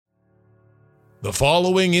The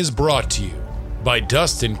following is brought to you by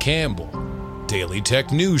Dustin Campbell, Daily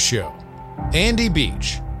Tech News Show, Andy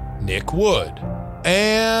Beach, Nick Wood,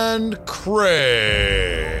 and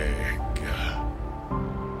Craig.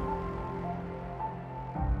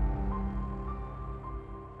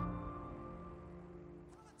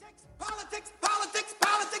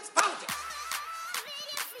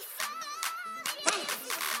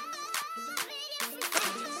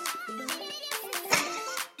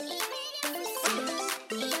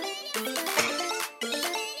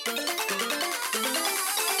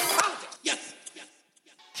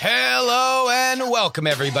 Hello and welcome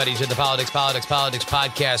everybody to the Politics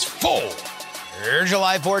Podcast for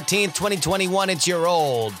July 14th, 2021. It's your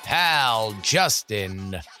old pal,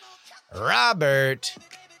 Justin Robert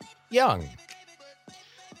Young.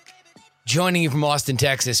 Joining you from Austin,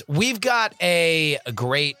 Texas. We've got a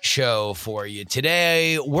great show for you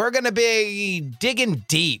today. We're going to be digging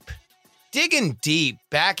deep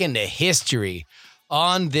back into history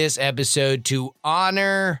on this episode to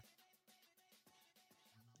honor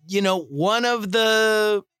one of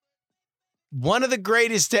the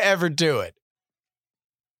greatest to ever do it.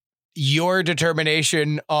 Your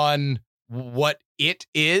determination on what it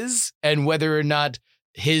is and whether or not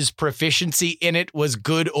his proficiency in it was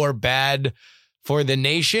good or bad for the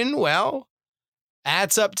nation, well,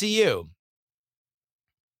 that's up to you.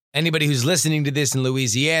 Anybody who's listening to this in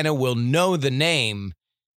Louisiana will know the name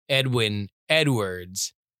Edwin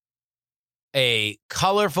Edwards, a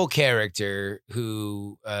colorful character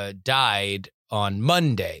who died on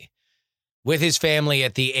Monday with his family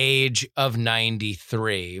at the age of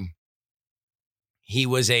 93. He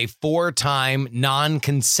was a four-time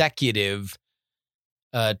non-consecutive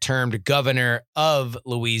termed governor of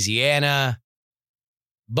Louisiana.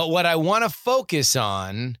 But what I want to focus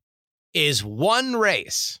on is one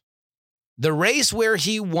race, the race where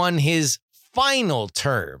he won his final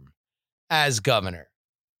term as governor.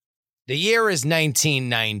 The year is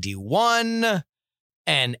 1991,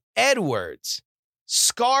 and Edwards,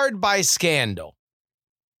 scarred by scandal,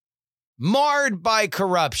 marred by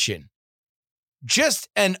corruption, just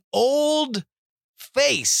an old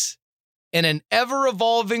face in an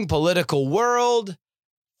ever-evolving political world,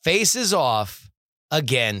 faces off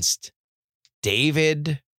against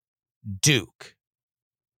David Duke,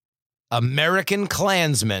 American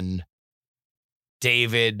Klansman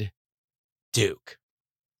David Duke.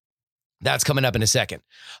 That's coming up in a second.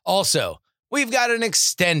 Also, we've got an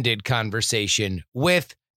extended conversation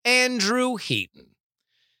with Andrew Heaton.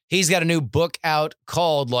 He's got a new book out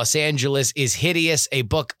called Los Angeles is Hideous, a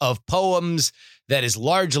book of poems that is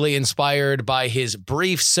largely inspired by his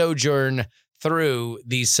brief sojourn through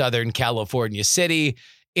the Southern California city.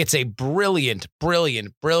 It's a brilliant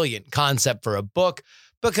concept for a book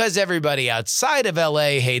because everybody outside of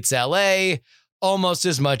LA hates LA almost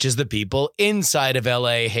as much as the people inside of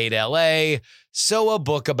LA hate LA. So a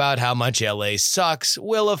book about how much LA sucks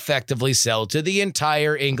will effectively sell to the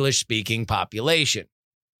entire English-speaking population.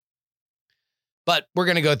 But we're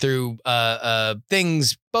going to go through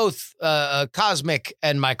things both cosmic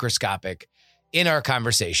and microscopic in our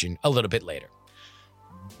conversation a little bit later.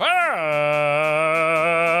 But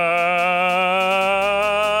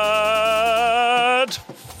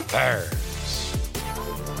first,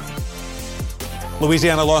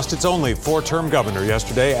 Louisiana lost its only four-term governor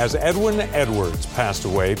yesterday as Edwin Edwards passed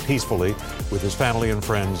away peacefully with his family and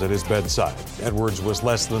friends at his bedside. Edwards was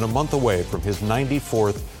less than a month away from his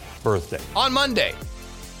 94th birthday. On Monday,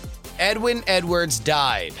 Edwin Edwards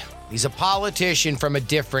died. He's a politician from a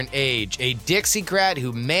different age, a Dixiecrat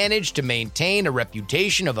who managed to maintain a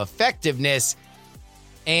reputation of effectiveness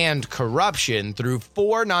and corruption through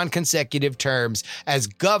four non-consecutive terms as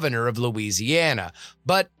governor of Louisiana.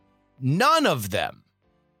 But none of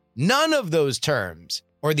those terms,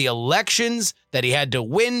 or the elections that he had to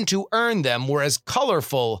win to earn them, were as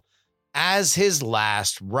colorful as his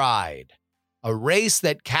last ride. A race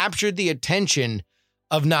that captured the attention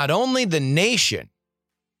of not only the nation,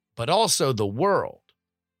 but also the world.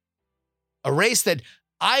 A race that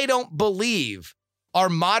I don't believe our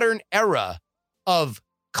modern era of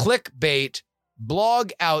clickbait,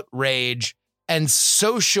 blog outrage, and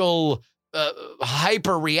social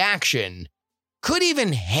hyper reaction could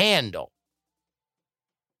even handle.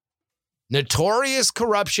 Notorious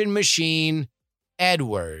corruption machine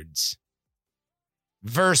Edwards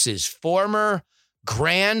versus former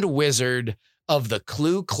Grand Wizard of the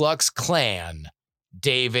Ku Klux Klan,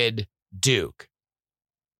 David Duke.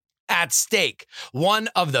 At stake, one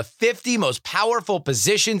of the 50 most powerful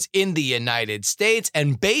positions in the United States,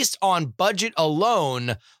 and based on budget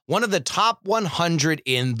alone, one of the top 100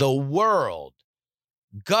 in the world.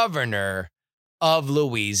 Governor of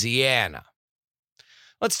Louisiana.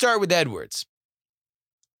 Let's start with Edwards.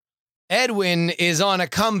 Edwin is on a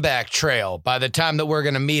comeback trail by the time that we're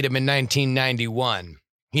going to meet him in 1991.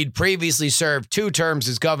 He'd previously served 2 terms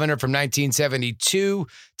as governor from 1972 to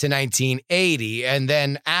 1980, and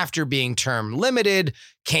then after being term limited,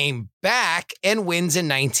 came back and wins in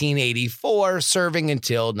 1984, serving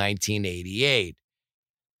until 1988.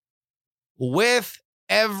 With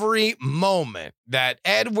every moment that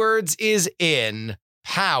Edwards is in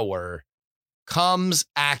power comes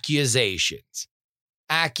accusations.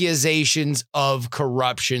 Accusations of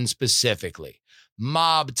corruption specifically.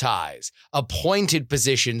 Mob ties, appointed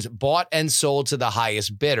positions bought and sold to the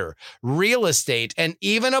highest bidder, real estate, and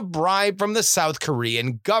even a bribe from the South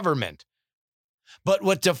Korean government. But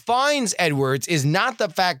what defines Edwards is not the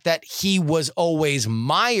fact that he was always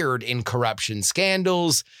mired in corruption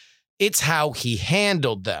scandals, it's how he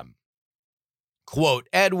handled them. Quote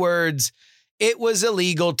Edwards, "It was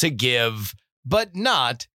illegal to give, but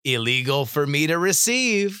not illegal for me to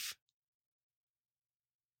receive."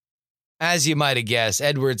 As you might have guessed,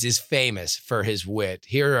 Edwards is famous for his wit.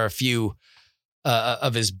 Here are a few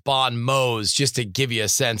of his bon mots just to give you a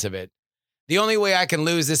sense of it. "The only way I can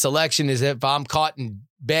lose this election is if I'm caught in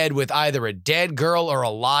bed with either a dead girl or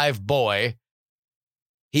a live boy."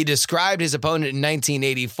 He described his opponent in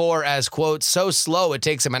 1984 as, quote, "so slow it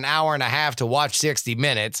takes him an hour and a half to watch 60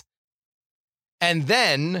 Minutes. And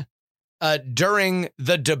then during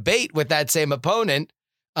the debate with that same opponent,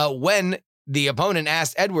 when the opponent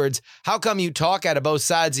asked Edwards, "How come you talk out of both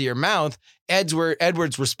sides of your mouth?"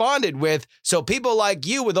 Edwards responded with, "So people like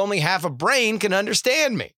you with only half a brain can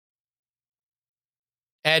understand me."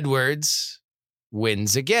 Edwards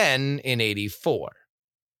wins again in 84.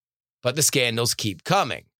 But the scandals keep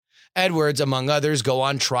coming. Edwards, among others, go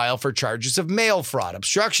on trial for charges of mail fraud,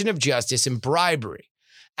 obstruction of justice, and bribery.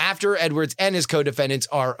 After Edwards and his co-defendants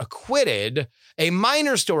are acquitted, a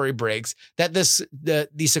minor story breaks that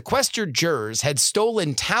the sequestered jurors had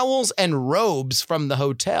stolen towels and robes from the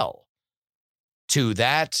hotel. To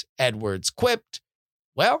that, Edwards quipped,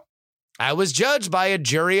 "Well, I was judged by a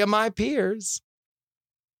jury of my peers."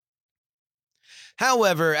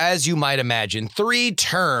 However, as you might imagine, 3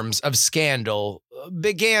 terms of scandal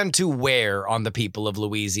began to wear on the people of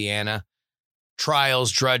Louisiana.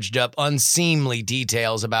 Trials drudged up unseemly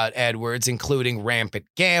details about Edwards, including rampant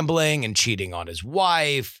gambling and cheating on his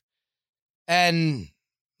wife. And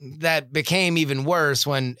that became even worse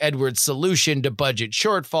when Edwards' solution to budget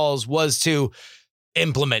shortfalls was to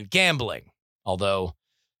implement gambling. Although,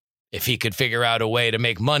 if he could figure out a way to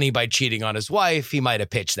make money by cheating on his wife, he might have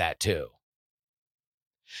pitched that too.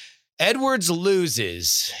 Edwards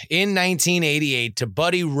loses in 1988 to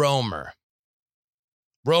Buddy Roemer.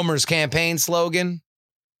 Roemer's campaign slogan,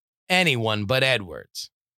 "Anyone but Edwards."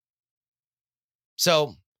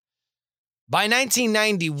 So, by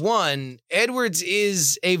 1991, Edwards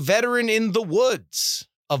is a veteran in the woods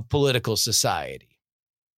of political society.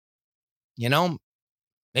 You know,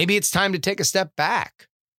 maybe it's time to take a step back.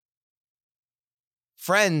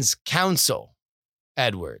 Friends counsel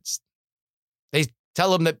Edwards. They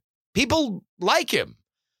tell him that people like him.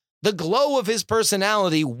 The glow of his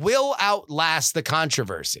personality will outlast the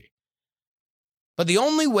controversy. But the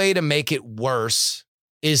only way to make it worse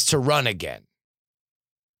is to run again.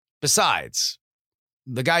 Besides,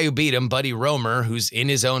 the guy who beat him, Buddy Roemer, who's in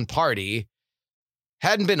his own party,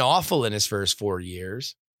 hadn't been awful in his first 4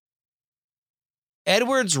 years.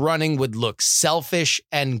 Edwards running would look selfish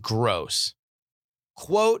and gross.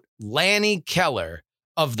 Quote Lanny Keller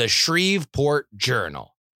of the Shreveport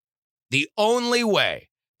Journal. "The only way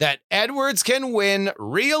that Edwards can win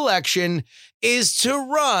re-election is to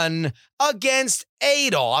run against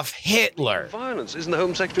Adolf Hitler." Violence. Isn't the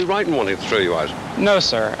Home Secretary right in wanting to throw you out? No,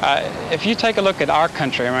 sir. If you take a look at our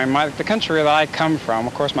country, the country that I come from,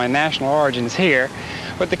 of course, my national origin is here,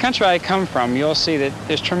 but the country I come from, you'll see that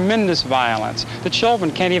there's tremendous violence. The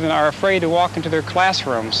children are afraid to walk into their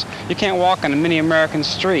classrooms. You can't walk on many American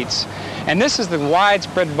streets. And this is the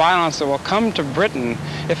widespread violence that will come to Britain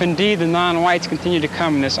if indeed the non-whites continue to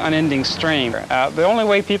come in this unending stream. The only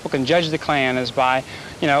way people can judge the Klan is by,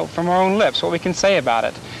 from our own lips, what we can say about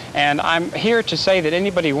it. And I'm here to say that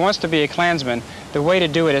anybody who wants to be a Klansman, the way to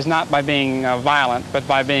do it is not by being violent, but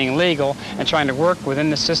by being legal and trying to work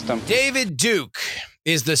within the system. David Duke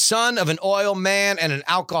is the son of an oil man and an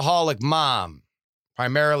alcoholic mom.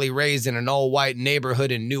 Primarily raised in an all-white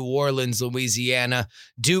neighborhood in New Orleans, Louisiana,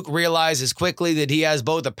 Duke realizes quickly that he has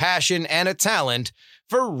both a passion and a talent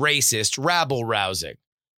for racist rabble-rousing.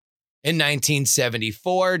 In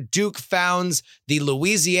 1974, Duke founds the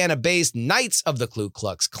Louisiana-based Knights of the Ku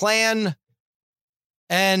Klux Klan,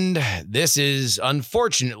 And this is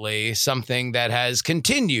unfortunately something that has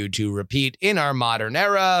continued to repeat in our modern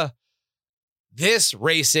era. This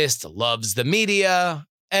racist loves the media,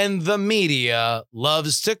 and the media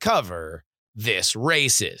loves to cover this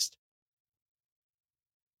racist.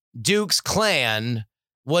 Duke's Clan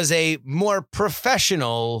was a more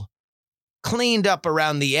professional, cleaned up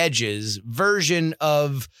around the edges version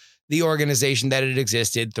of the organization that had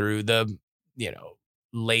existed through the,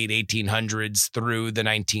 late 1800s through the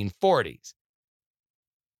 1940s.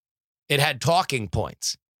 It had talking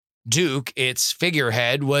points. Duke, its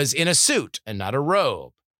figurehead, was in a suit and not a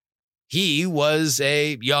robe. He was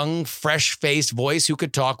a young, fresh-faced voice who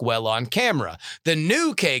could talk well on camera. The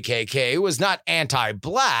new KKK was not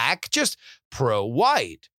anti-black, just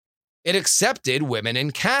pro-white. It accepted women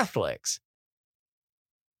and Catholics.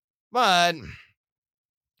 But,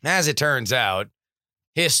 as it turns out,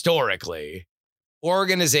 historically,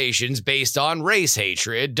 organizations based on race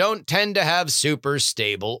hatred don't tend to have super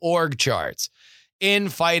stable org charts.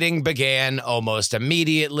 Infighting began almost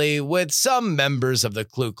immediately, with some members of the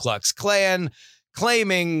Ku Klux Klan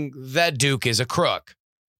claiming that Duke is a crook.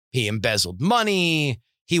 He embezzled money.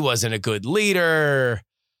 He wasn't a good leader.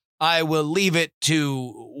 I will leave it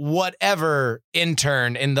to whatever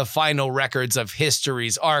intern in the final records of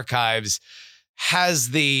history's archives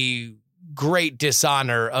has the great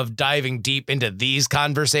dishonor of diving deep into these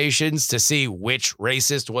conversations to see which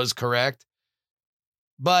racist was correct.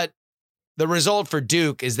 But the result for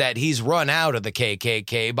Duke is that he's run out of the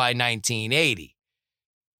KKK by 1980.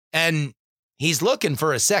 And he's looking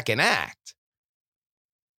for a second act.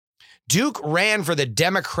 Duke ran for the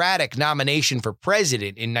Democratic nomination for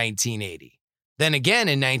president in 1980, then again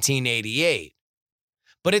in 1988.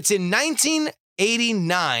 But it's in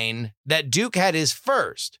 1989 that Duke had his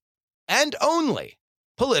first and only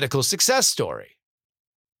political success story.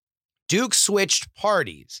 Duke switched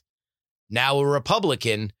parties. Now a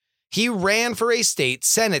Republican, he ran for a state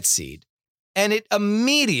Senate seat, and it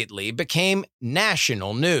immediately became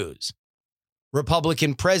national news.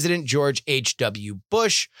 Republican President George H.W.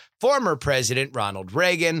 Bush, former President Ronald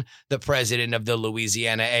Reagan, the president of the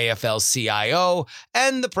Louisiana AFL-CIO,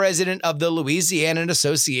 and the president of the Louisiana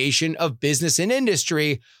Association of Business and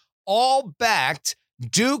Industry all backed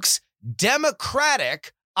Duke's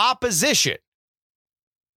Democratic opposition.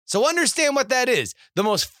 So understand what that is. The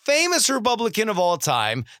most famous Republican of all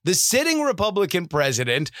time, the sitting Republican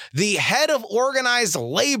president, the head of organized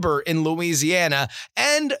labor in Louisiana,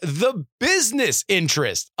 and the business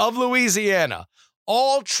interest of Louisiana,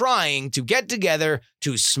 all trying to get together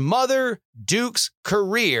to smother Duke's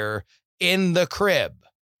career in the crib.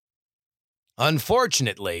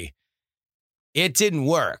 Unfortunately, it didn't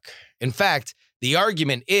work. In fact, the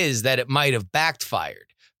argument is that it might have backfired.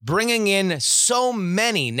 Bringing in so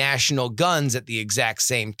many national guns at the exact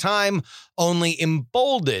same time only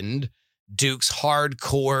emboldened Duke's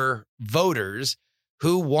hardcore voters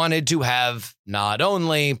who wanted to have not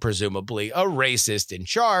only, presumably, a racist in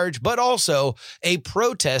charge, but also a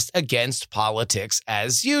protest against politics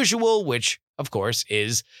as usual, which, of course,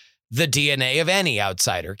 is the DNA of any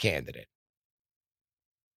outsider candidate.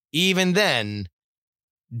 Even then,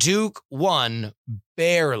 Duke won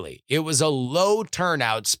barely. It was a low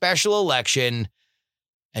turnout special election,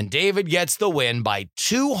 and David gets the win by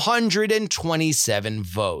 227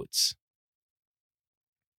 votes.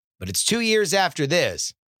 But it's 2 years after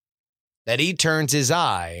this that he turns his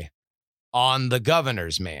eye on the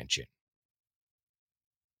governor's mansion.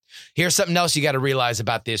 Here's something else you got to realize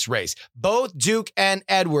about this race. Both Duke and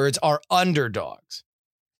Edwards are underdogs.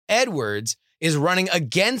 Edwards is running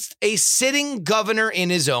against a sitting governor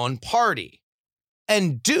in his own party.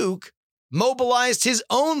 And Duke mobilized his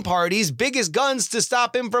own party's biggest guns to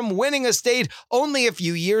stop him from winning a state only a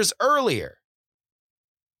few years earlier.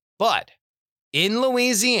 But in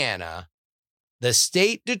Louisiana, the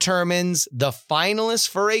state determines the finalists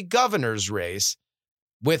for a governor's race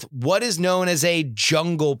with what is known as a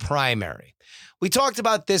jungle primary. We talked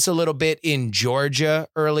about this a little bit in Georgia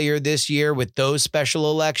earlier this year with those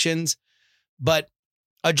special elections. But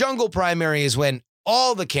a jungle primary is when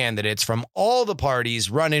all the candidates from all the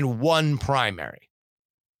parties run in one primary.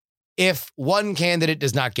 If one candidate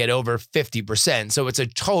does not get over 50%, so it's a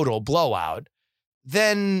total blowout,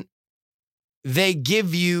 then they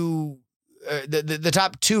give you the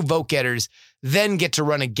top two vote getters then get to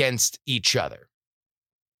run against each other.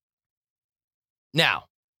 Now,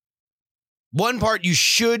 one part you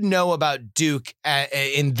should know about Duke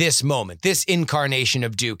in this moment, this incarnation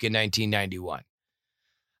of Duke in 1991.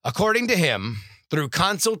 According to him, through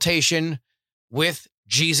consultation with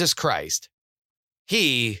Jesus Christ,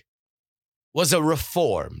 he was a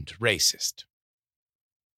reformed racist.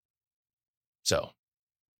 So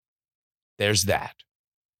there's that.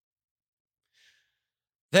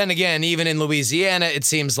 Then again, even in Louisiana, it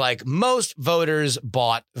seems like most voters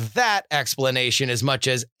bought that explanation as much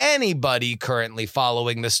as anybody currently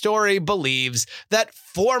following the story believes that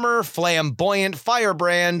former flamboyant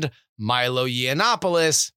firebrand Milo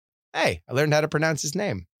Yiannopoulos, hey, I learned how to pronounce his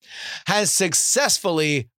name, has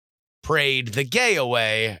successfully prayed the gay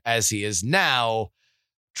away as he is now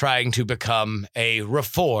trying to become a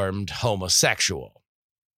reformed homosexual.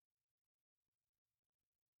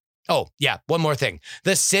 Oh, yeah, one more thing.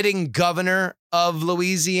 The sitting governor of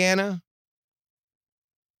Louisiana,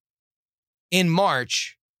 in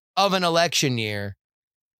March of an election year,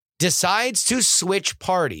 decides to switch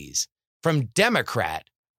parties from Democrat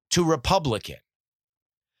to Republican.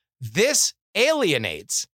 This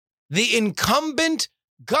alienates the incumbent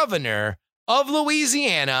governor of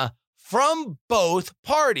Louisiana from both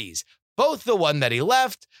parties, both the one that he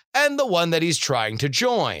left and the one that he's trying to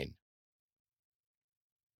join.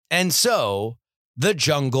 And so the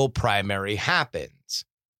jungle primary happens.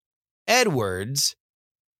 Edwards,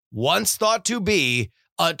 once thought to be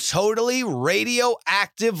a totally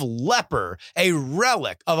radioactive leper, a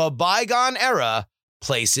relic of a bygone era,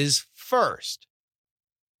 places first.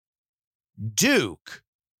 Duke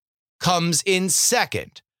comes in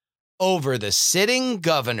second over the sitting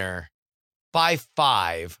governor by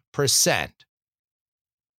 5%.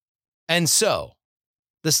 And so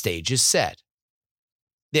the stage is set.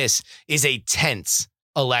 This is a tense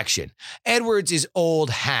election. Edwards is old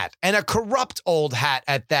hat, and a corrupt old hat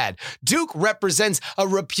at that. Duke represents a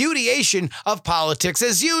repudiation of politics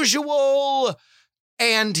as usual,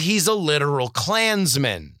 and he's a literal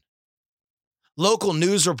Klansman. Local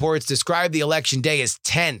news reports describe the election day as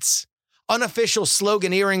tense. Unofficial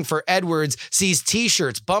sloganeering for Edwards sees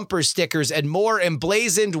t-shirts, bumper stickers, and more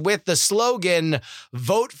emblazoned with the slogan,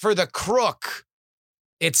 "Vote for the crook.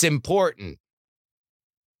 It's important."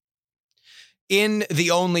 In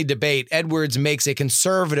the only debate, Edwards makes a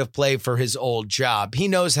conservative play for his old job. He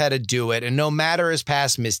knows how to do it, and no matter his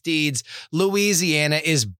past misdeeds, Louisiana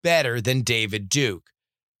is better than David Duke.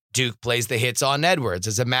 Duke plays the hits on Edwards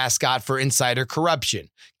as a mascot for insider corruption,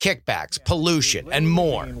 kickbacks, pollution, and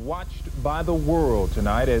more. Being watched by the world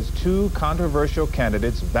tonight as two controversial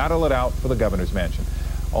candidates battle it out for the governor's mansion.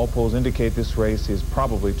 All polls indicate this race is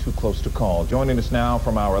probably too close to call. Joining us now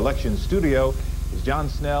from our election studio is John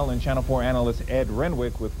Snell and Channel 4 analyst Ed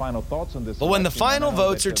Renwick with final thoughts on this. But when the final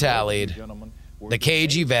votes are tallied, the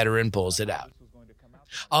cagey veteran pulls it out.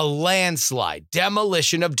 A landslide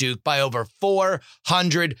demolition of Duke by over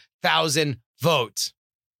 400,000 votes.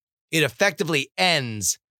 It effectively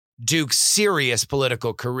ends Duke's serious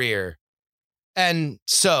political career. And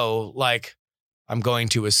so, like, I'm going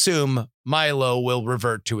to assume Milo will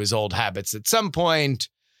revert to his old habits at some point.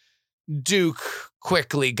 Duke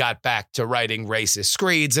quickly got back to writing racist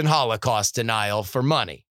screeds and Holocaust denial for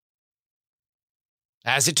money.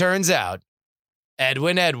 As it turns out,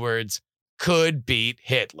 Edwin Edwards could beat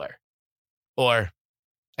Hitler, or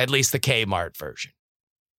at least the Kmart version.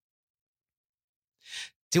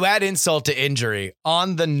 To add insult to injury,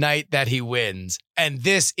 on the night that he wins, and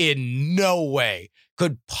this in no way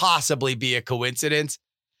could possibly be a coincidence,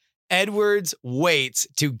 Edwards waits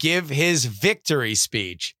to give his victory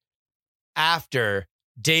speech after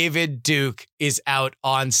David Duke is out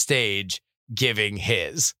on stage giving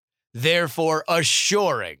his, therefore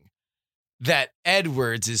assuring that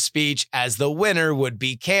Edwards' speech as the winner would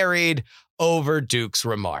be carried over Duke's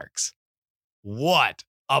remarks. What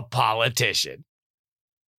a politician.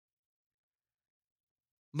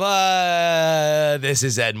 But this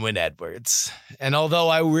is Edwin Edwards. And although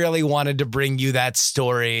I really wanted to bring you that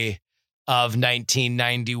story of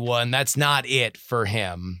 1991, that's not it for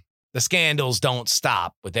him. The scandals don't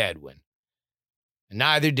stop with Edwin. And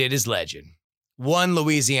neither did his legend. One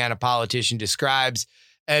Louisiana politician describes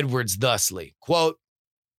Edwards thusly, quote,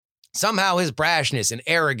 "Somehow his brashness and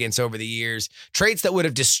arrogance over the years, traits that would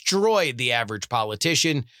have destroyed the average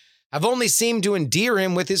politician, have only seemed to endear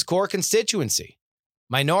him with his core constituency.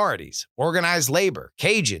 Minorities, organized labor,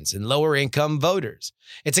 Cajuns, and lower-income voters.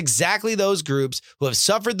 It's exactly those groups who have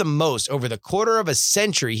suffered the most over the quarter of a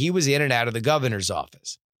century he was in and out of the governor's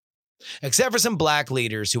office. Except for some black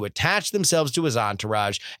leaders who attached themselves to his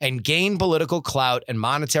entourage and gained political clout and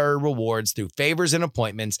monetary rewards through favors and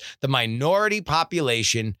appointments, the minority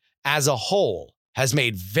population as a whole has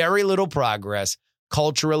made very little progress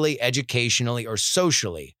culturally, educationally, or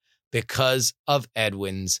socially because of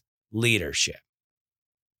Edwin's leadership."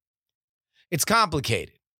 It's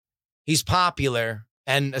complicated. He's popular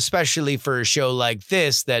And especially for a show like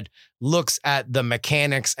this that looks at the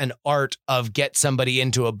mechanics and art of get somebody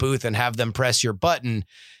into a booth and have them press your button,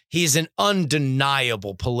 he's an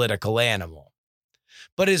undeniable political animal.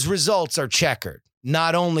 But his results are checkered.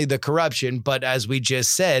 Not only the corruption, but as we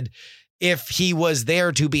just said, if he was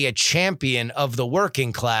there to be a champion of the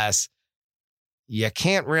working class, you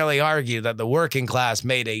can't really argue that the working class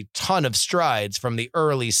made a ton of strides from the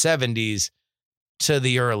early 70s to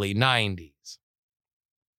the early 90s.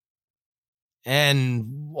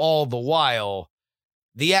 And all the while,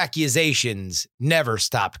 the accusations never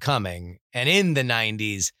stopped coming. And in the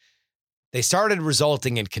 90s, they started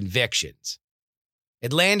resulting in convictions.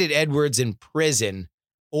 It landed Edwards in prison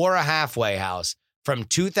or a halfway house from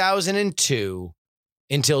 2002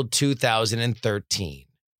 until 2013.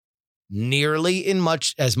 Nearly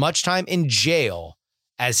as much time in jail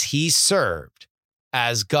as he served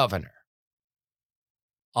as governor.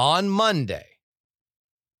 On Monday,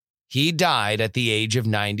 he died at the age of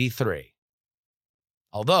 93.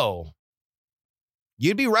 Although,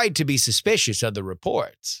 you'd be right to be suspicious of the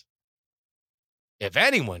reports. If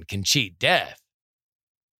anyone can cheat death,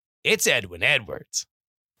 it's Edwin Edwards.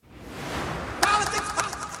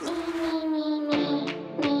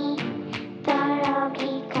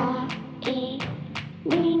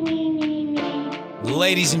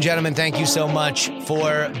 Ladies and gentlemen, thank you so much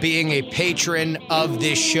for being a patron of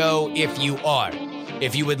this show. If you are,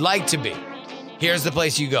 if you would like to be, here's the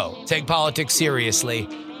place you go.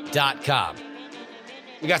 TakePoliticsSeriously.com.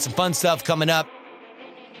 We got some fun stuff coming up.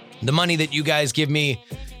 The money that you guys give me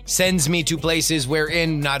sends me to places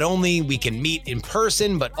wherein not only we can meet in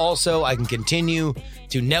person, but also I can continue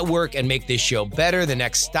to network and make this show better. The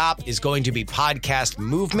next stop is going to be Podcast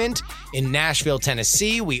Movement in Nashville,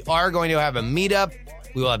 Tennessee. We are going to have a meetup.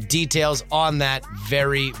 We will have details on that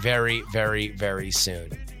very, very, very, very soon.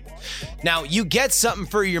 Now, you get something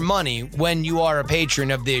for your money when you are a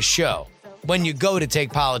patron of this show. When you go to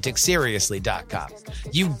TakePoliticsSeriously.com,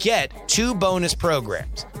 you get 2 bonus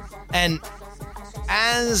programs. And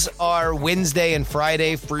as our Wednesday and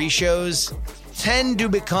Friday free shows tend to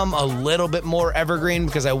become a little bit more evergreen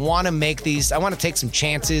because I want to take some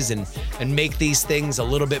chances and make these things a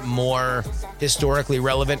little bit more historically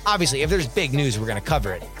relevant. Obviously, if there's big news, we're going to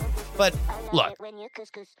cover it. But look,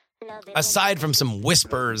 aside from some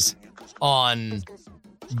whispers on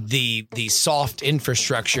the soft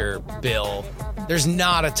infrastructure bill, there's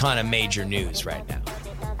not a ton of major news right now.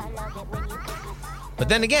 But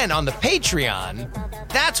then again, on the Patreon,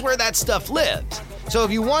 that's where that stuff lives. So if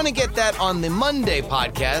you want to get that on the Monday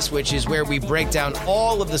podcast, which is where we break down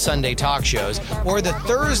all of the Sunday talk shows, or the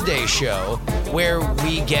Thursday show where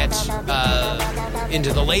we get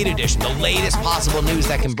into the late edition, the latest possible news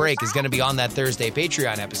that can break is going to be on that Thursday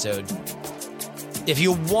Patreon episode. If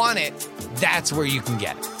you want it, that's where you can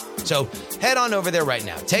get it. So head on over there right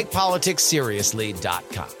now.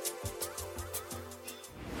 TakePoliticsSeriously.com.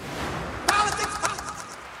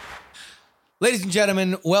 Ladies and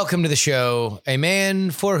gentlemen, welcome to the show. A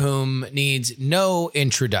man for whom needs no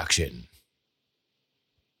introduction.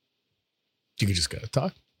 You can just go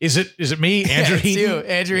talk. Is it me, Andrew Heaton? It's you,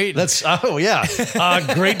 Andrew Heaton.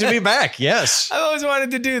 Great to be back. Yes. I always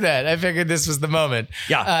wanted to do that. I figured this was the moment.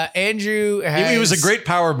 Yeah. Andrew has... It was a great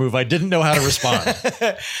power move. I didn't know how to respond.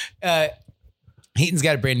 Heaton's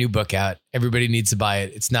got a brand new book out. Everybody needs to buy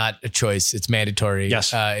it. It's not a choice. It's mandatory.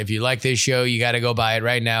 Yes. If you like this show, you got to go buy it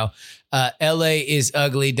right now.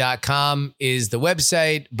 LAisugly.com is the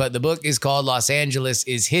website, but the book is called Los Angeles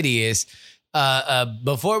is Hideous.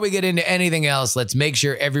 Before we get into anything else, let's make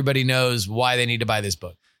sure everybody knows why they need to buy this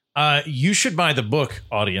book. You should buy the book,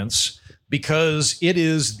 audience, because it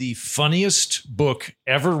is the funniest book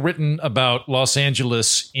ever written about Los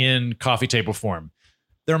Angeles in coffee table form.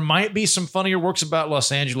 There might be some funnier works about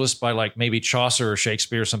Los Angeles by like maybe Chaucer or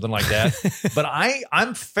Shakespeare or something like that. But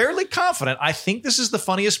I'm fairly confident. I think this is the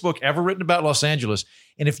funniest book ever written about Los Angeles.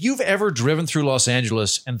 And if you've ever driven through Los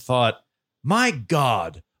Angeles and thought, my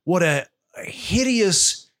God, what a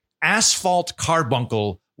hideous asphalt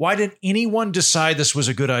carbuncle. Why didn't anyone decide this was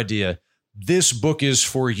a good idea? This book is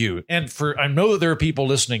for you. And I know that there are people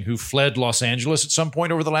listening who fled Los Angeles at some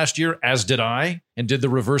point over the last year, as did I, and did the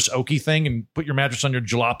reverse Okie thing and put your mattress on your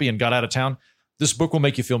jalopy and got out of town. This book will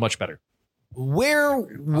make you feel much better. Where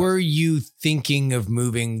were you thinking of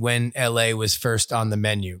moving when LA was first on the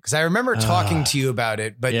menu? Because I remember talking to you about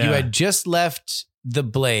it, but you had just left the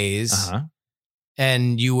Blaze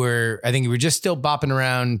and I think you were just still bopping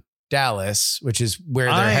around Dallas, which is where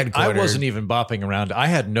they're headquartered. I wasn't even bopping around. I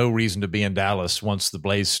had no reason to be in Dallas once the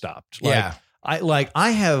Blaze stopped. I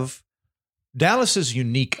have Dallas is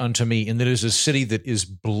unique unto me in that it is a city that is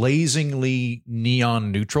blazingly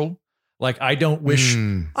neon neutral. Like, I don't wish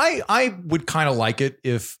I would kind of like it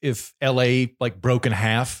if LA like broke in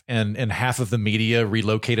half and half of the media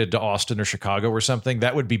relocated to Austin or Chicago or something.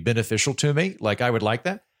 That would be beneficial to me. Like, I would like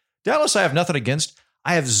that. Dallas, I have nothing against.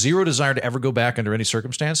 I have zero desire to ever go back under any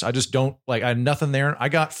circumstance. I just don't like. I had nothing there.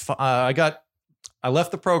 I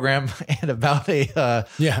left the program, and about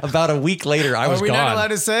a week later, I was gone. We're not allowed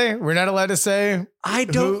to say. We're not allowed to say. I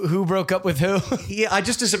don't. Who broke up with who? Yeah,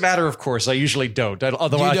 just as a matter of course, I usually don't.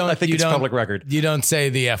 Although I think it's public record. You don't say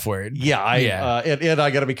the F word. Yeah, and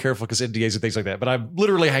I got to be careful because NDAs and things like that. But I'm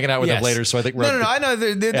literally hanging out with them later, so I think we're no. I know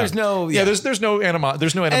there's no. Yeah, there's no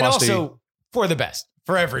animosity. And also for the best.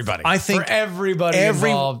 For everybody, I think for everybody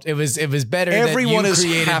involved, it was better. Everyone that you is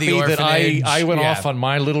created happy the orphanage. that I went off on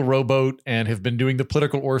my little rowboat and have been doing the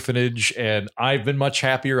political orphanage, and I've been much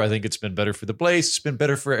happier. I think it's been better for the Blaze. It's been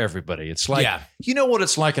better for everybody. It's like you know what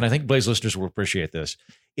it's like, and I think Blaze listeners will appreciate this.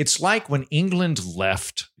 It's like when England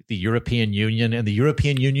left the European Union, and the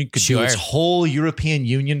European Union could do its whole European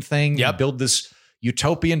Union thing, and build this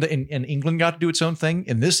utopian, and England got to do its own thing.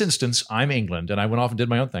 In this instance, I'm England, and I went off and did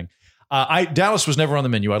my own thing. Dallas was never on the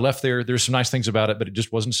menu. I left there. There's some nice things about it, but it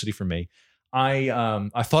just wasn't a city for me. I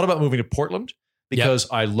thought about moving to Portland because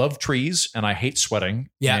I love trees and I hate sweating.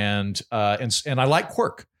 Yeah. And I like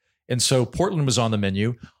quirk. And so Portland was on the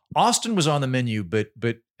menu. Austin was on the menu, but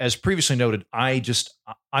as previously noted, I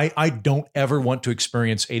don't ever want to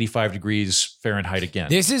experience 85 degrees Fahrenheit again.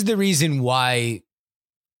 This is the reason why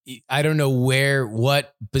I don't know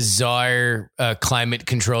what bizarre climate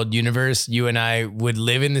controlled universe you and I would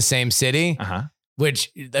live in the same city,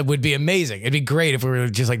 which that would be amazing. It'd be great if we were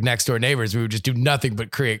just like next door neighbors. We would just do nothing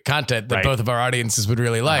but create content that both of our audiences would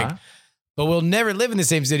really like. But we'll never live in the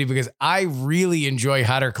same city because I really enjoy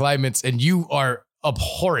hotter climates and you are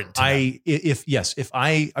abhorrent to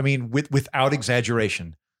without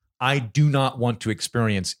exaggeration, I do not want to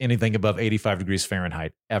experience anything above 85 degrees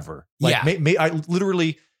Fahrenheit ever. I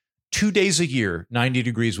literally 2 days a year, 90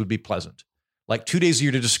 degrees would be pleasant. Like 2 days a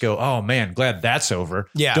year to just go, oh man, glad that's over.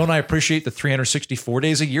 Yeah. Don't I appreciate the 364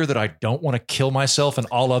 days a year that I don't want to kill myself and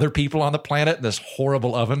all other people on the planet in this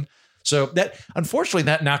horrible oven? So that, unfortunately,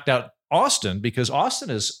 that knocked out Austin because Austin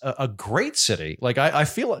is a great city. Like I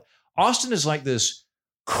feel like Austin is like this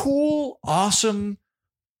cool, awesome,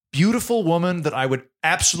 beautiful woman that I would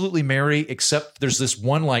absolutely marry, except there's this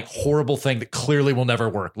one like horrible thing that clearly will never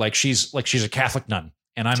work. Like she's a Catholic nun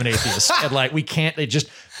and I'm an atheist. And like we can't do it.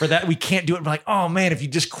 We're like, oh man, if you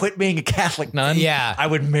just quit being a Catholic nun, I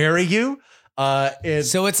would marry you.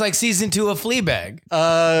 So it's like season 2 of Fleabag.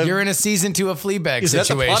 You're in a season 2 of Fleabag situation. Is that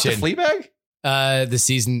the plot to Fleabag?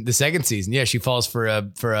 The second season. Yeah, she falls for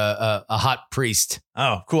a hot priest.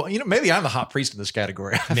 Oh, cool. You know, maybe I'm the hot priest in this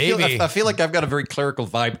category. I feel like I've got a very clerical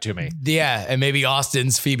vibe to me. Yeah, and maybe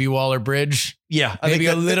Austin's Phoebe Waller-Bridge. Yeah, maybe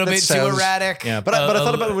a little bit too erratic. Yeah, but I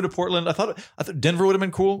thought about moving to Portland. I thought Denver would have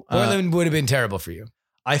been cool. Portland would have been terrible for you.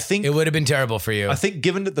 I think it would have been terrible for you. I think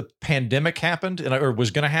given that the pandemic happened or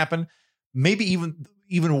was going to happen, maybe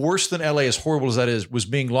even worse than LA, as horrible as that is, was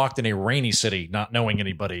being locked in a rainy city, not knowing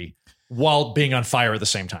anybody, while being on fire at the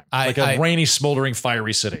same time. A rainy, smoldering,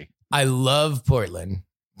 fiery city. I love Portland.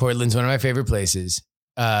 Portland's one of my favorite places.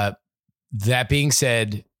 That being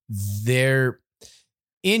said,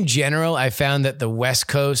 in general, I found that the West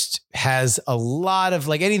Coast has a lot of,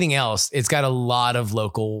 like anything else, it's got a lot of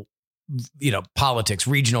local, politics,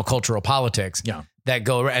 regional cultural politics that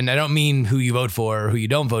go, and I don't mean who you vote for or who you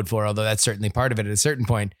don't vote for, although that's certainly part of it at a certain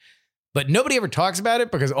point. But nobody ever talks about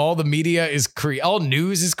it because all the media all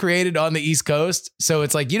news is created on the East Coast. So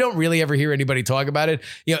it's like, you don't really ever hear anybody talk about it.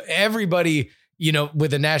 Everybody,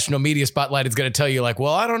 with a national media spotlight is going to tell you like,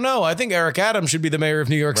 well, I don't know. I think Eric Adams should be the mayor of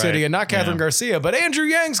New York City and not Catherine Garcia, but Andrew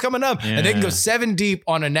Yang's coming up. And they can go 7 deep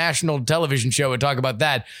on a national television show and talk about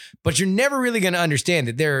that. But you're never really going to understand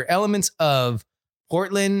that there are elements of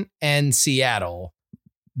Portland and Seattle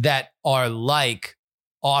that are like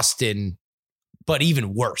Austin, but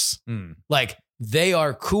even worse. Like they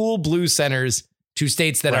are cool blue centers to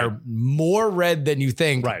states that are more red than you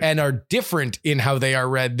think and are different in how they are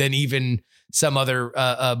red than even some other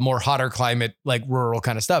more hotter climate, like rural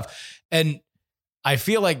kind of stuff. And I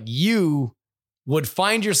feel like you would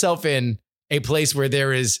find yourself in a place where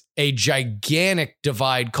there is a gigantic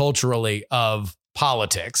divide culturally of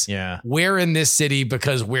politics. Yeah. We're in this city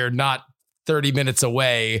because we're not 30 minutes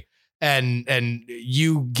away and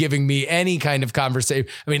you giving me any kind of conversation.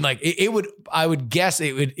 I mean, like I would guess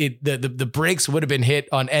the brakes would have been hit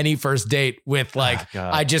on any first date with like,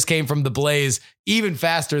 I just came from the Blaze, even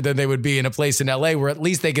faster than they would be in a place in LA where at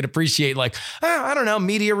least they could appreciate like, I don't know,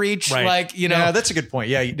 media reach. Right. Like, you know, yeah, that's a good point.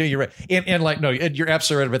 Yeah, you're right. And like, no, you're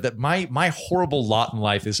absolutely right about that. My horrible lot in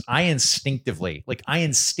life is I instinctively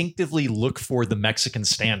look for the Mexican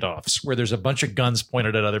standoffs where there's a bunch of guns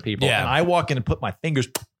pointed at other people. Yeah. And I walk in and put my fingers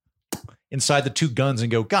inside the two guns and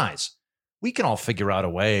go, guys, we can all figure out a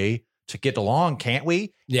way to get along, can't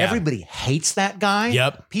we? Yeah. Everybody hates that guy.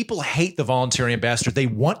 Yep. People hate the voluntary ambassador. They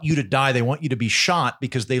want you to die. They want you to be shot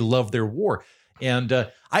because they love their war. And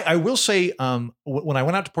I will say, when I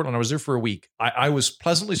went out to Portland, I was there for a week. I was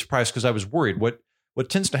pleasantly surprised because I was worried. What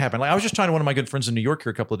tends to happen? Like I was just talking to one of my good friends in New York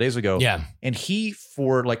here a couple of days ago. Yeah. And he,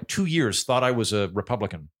 for like 2 years, thought I was a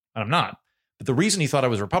Republican. And I'm not. But the reason he thought I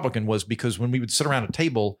was a Republican was because when we would sit around a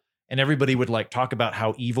table and everybody would like talk about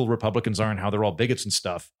how evil Republicans are and how they're all bigots and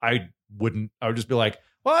stuff, I would just be like,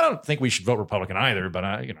 well, I don't think we should vote Republican either, but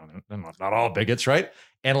they're not all bigots, right?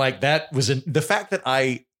 And like that was the fact that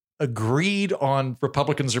I agreed on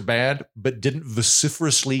Republicans are bad, but didn't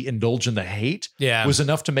vociferously indulge in the hate was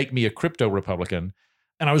enough to make me a crypto Republican.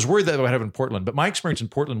 And I was worried that I would have in Portland. But my experience in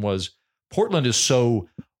Portland is so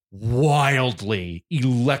wildly,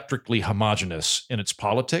 electrically homogenous in its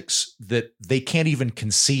politics that they can't even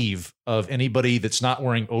conceive of anybody that's not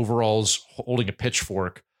wearing overalls, holding a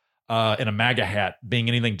pitchfork, and a MAGA hat being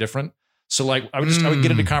anything different. So like I would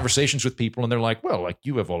get into conversations with people and they're like, well, like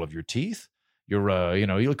you have all of your teeth.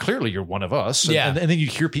 You're clearly you're one of us. And then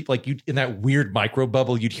you'd hear people like you in that weird micro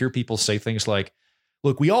bubble, you'd hear people say things like,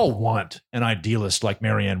 look, we all want an idealist like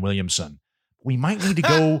Marianne Williamson. We might need to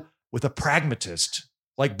go with a pragmatist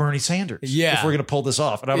like Bernie Sanders if we're going to pull this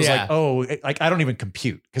off. And I was like, oh, like I don't even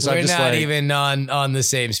compute because I'm just not even on the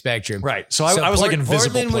same spectrum. Right. So I was like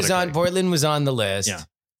invisible. Portland was on the list. Yeah.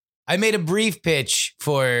 I made a brief pitch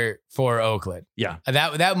for Oakland. Yeah.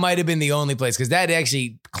 That might have been the only place because that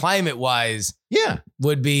actually climate wise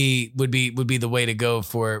would be the way to go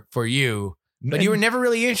for you. But you were never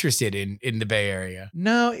really interested in the Bay Area.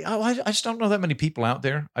 No, I just don't know that many people out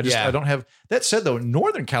there. I don't have. That said, though,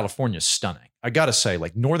 Northern California is stunning. I got to say,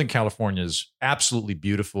 like Northern California is absolutely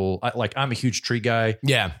beautiful. I'm a huge tree guy.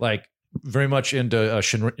 Yeah. Like very much into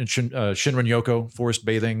Shinrin-yoku forest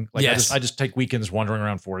bathing. Like I just take weekends wandering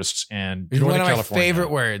around forests and one of my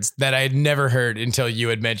favorite words that I had never heard until you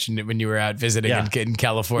had mentioned it when you were out visiting in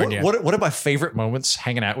California. One of my favorite moments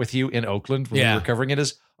hanging out with you in Oakland when we were covering it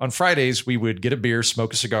is on Fridays, we would get a beer,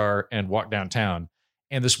 smoke a cigar, and walk downtown.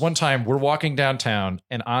 And this one time we're walking downtown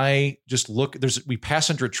and I just look, we pass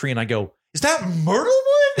under a tree and I go, is that Myrtlewood?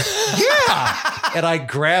 Yeah. And I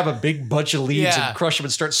grab a big bunch of leaves and crush them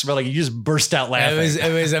and start smelling. You just burst out laughing.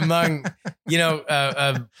 It was among,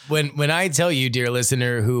 when I tell you, dear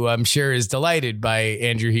listener, who I'm sure is delighted by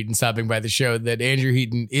Andrew Heaton stopping by the show, that Andrew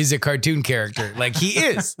Heaton is a cartoon character. Like he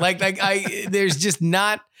is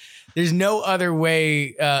there's no other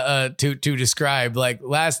way to describe. Like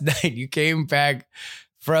last night you came back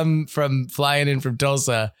from flying in from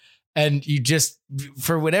Tulsa and you just,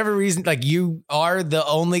 for whatever reason, like you are the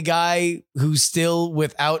only guy who's still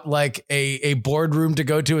without like a boardroom to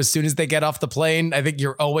go to as soon as they get off the plane. I think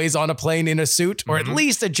you're always on a plane in a suit or at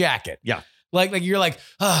least a jacket. Yeah. Like you're like,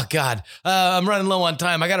 oh God, I'm running low on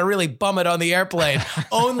time. I got to really bum it on the airplane.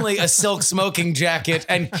 Only a silk smoking jacket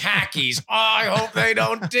and khakis. Oh, I hope they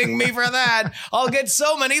don't ding me for that. I'll get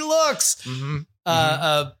so many looks.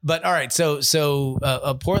 But all right, so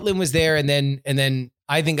Portland was there, and then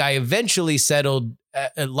I think I eventually settled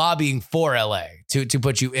lobbying for LA to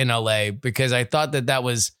put you in LA because I thought that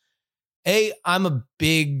was I'm a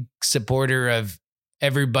big supporter of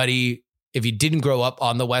everybody. If you didn't grow up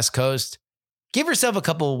on the West Coast, give yourself a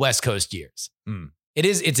couple of West Coast years.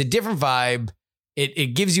 It's a different vibe.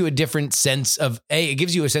 It gives you a different sense of it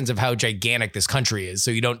gives you a sense of how gigantic this country is.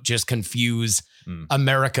 So you don't just confuse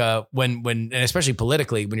America when and especially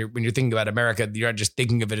politically when you're thinking about America, you're not just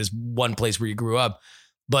thinking of it as one place where you grew up,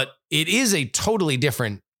 but it is a totally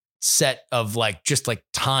different set of just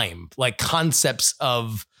time, like concepts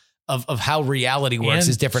of how reality works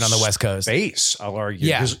is different on the West Coast. Space, I'll argue.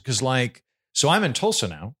 Yeah. Because so I'm in Tulsa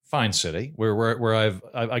now, fine city, where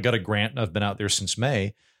I got a grant and I've been out there since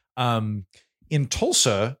May. In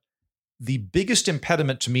Tulsa, the biggest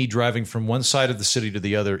impediment to me driving from one side of the city to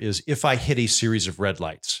the other is if I hit a series of red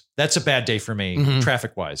lights. That's a bad day for me,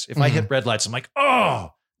 traffic-wise. If I hit red lights, I'm like,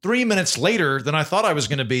 3 minutes later than I thought I was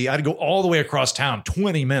going to be. I had to go all the way across town,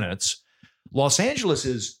 20 minutes. Los Angeles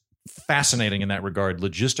is fascinating in that regard,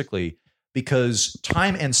 logistically. because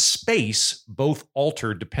time and space both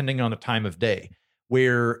alter depending on the time of day.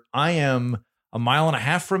 Where I am a mile and a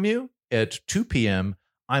half from you at 2 p.m.,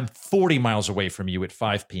 I'm 40 miles away from you at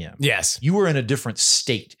 5 p.m. Yes. You are in a different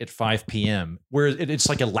state at 5 p.m. where it's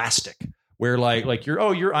like elastic. Where like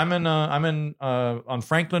I'm in on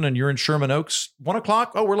Franklin and you're in Sherman Oaks. 1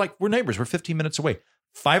 o'clock. Oh, we're neighbors. We're 15 minutes away.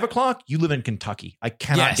 5 o'clock. You live in Kentucky. I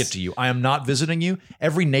cannot get to you. I am not visiting you.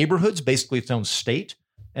 Every neighborhood's basically its own state.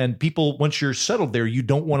 And people, once you're settled there, you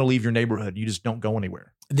don't want to leave your neighborhood. You just don't go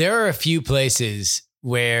anywhere. There are a few places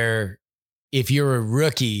where if you're a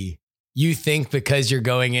rookie, you think because you're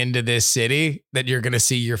going into this city that you're going to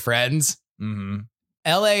see your friends. Mm-hmm.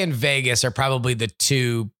 LA and Vegas are probably the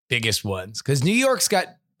two biggest ones because New York's got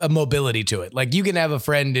a mobility to it. Like you can have a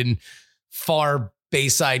friend in far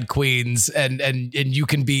Bayside, Queens, and you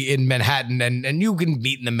can be in Manhattan and you can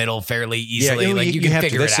meet in the middle fairly easily. Yeah, like you can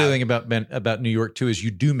figure it out. That's the other thing about New York too is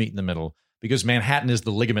you do meet in the middle because Manhattan is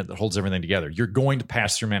the ligament that holds everything together. You're going to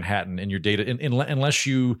pass through Manhattan in your data unless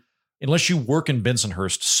you work in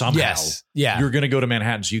Bensonhurst somehow. Yes. Yeah. You're going to go to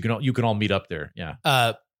Manhattan, so you can all meet up there. Yeah.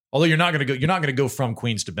 Although you're not going to go from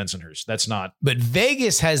Queens to Bensonhurst. That's not. But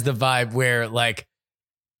Vegas has the vibe where like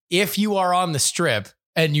if you are on the Strip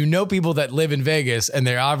and you know people that live in Vegas and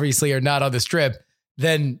they obviously are not on the Strip,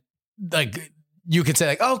 then like you could say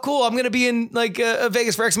like, oh, cool, I'm going to be in like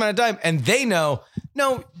Vegas for X amount of time. And they know,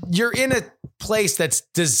 no, you're in a place that's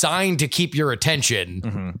designed to keep your attention.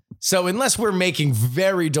 Mm-hmm. So unless we're making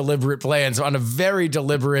very deliberate plans on a very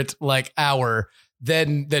deliberate like hour,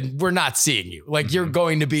 then we're not seeing you. Like you're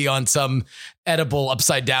going to be on some edible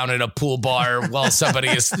upside down in a pool bar while somebody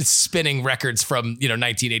is spinning records from,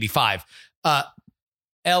 1985.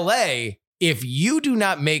 LA, if you do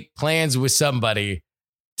not make plans with somebody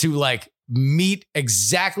to like meet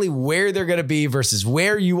exactly where they're going to be versus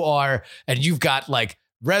where you are, and you've got like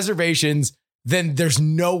reservations, then there's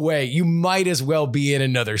no way. You might as well be in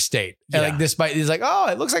another state. Yeah. And like this is like, oh,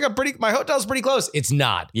 it looks like my hotel's pretty close. It's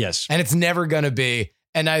not. Yes. And it's never going to be.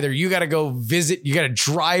 And either you got to go visit, you got to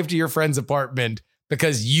drive to your friend's apartment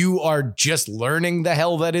because you are just learning the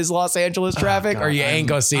hell that is Los Angeles traffic, or you ain't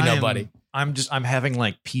going to see nobody. I'm having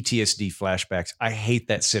like PTSD flashbacks. I hate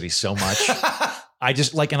that city so much. I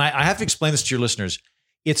just like, and I have to explain this to your listeners.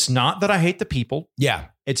 It's not that I hate the people. Yeah.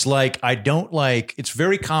 It's like, I don't like, it's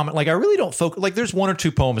very common. Like I really don't focus, like there's one or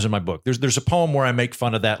two poems in my book. There's a poem where I make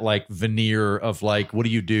fun of that like veneer of like, what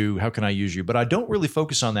do you do? How can I use you? But I don't really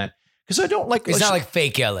focus on that because I don't like, it's not like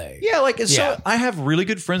fake LA. Yeah. Like, so I have really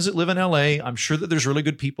good friends that live in LA. I'm sure that there's really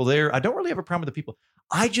good people there. I don't really have a problem with the people.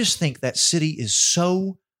 I just think that city is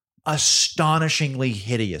so astonishingly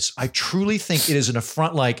hideous. I truly think it is an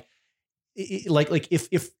affront. Like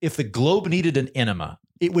if the globe needed an enema,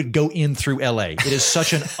 it would go in through LA. It is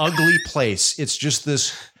such an ugly place. It's just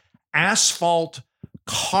this asphalt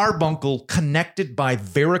carbuncle connected by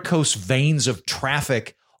varicose veins of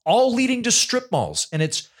traffic, all leading to strip malls. And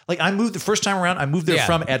it's like I moved the first time around. I moved there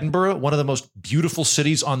from Edinburgh, one of the most beautiful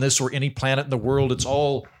cities on this or any planet in the world. It's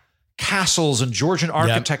all castles and Georgian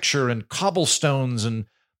architecture and cobblestones and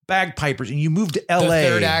bagpipers, and you moved to LA. The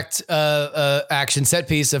third act action set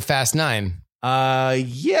piece of Fast 9.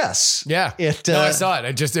 Yes. Yeah. I saw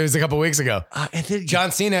it. It was a couple weeks ago. And then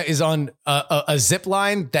John Cena is on a zip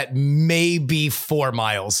line that may be 4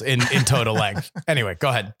 miles in total length. Anyway, go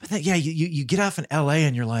ahead. But then, you get off in LA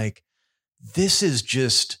and you're like, this is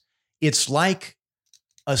just, it's like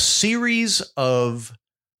a series of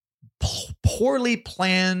poorly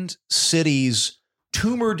planned cities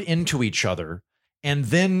tumored into each other and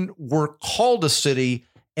then were called a city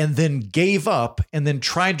and then gave up and then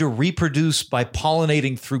tried to reproduce by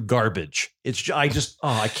pollinating through garbage. I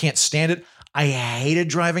can't stand it. I hated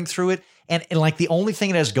driving through it. And like the only thing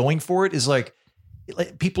it has going for it is like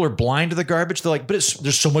people are blind to the garbage. They're like, but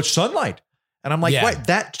there's so much sunlight. And I'm like, what?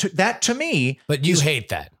 That to me. But you hate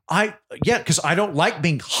that. Because I don't like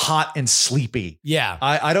being hot and sleepy. Yeah.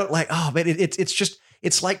 I don't like, but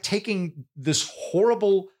it's like taking this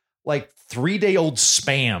horrible, like 3-day-old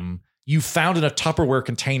spam you found in a Tupperware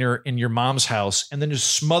container in your mom's house and then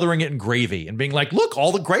just smothering it in gravy and being like, look,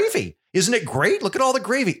 all the gravy. Isn't it great? Look at all the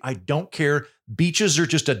gravy. I don't care. Beaches are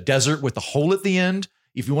just a desert with a hole at the end.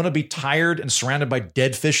 If you want to be tired and surrounded by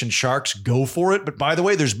dead fish and sharks, go for it. But by the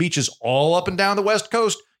way, there's beaches all up and down the West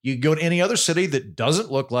Coast. You can go to any other city that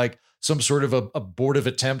doesn't look like some sort of abortive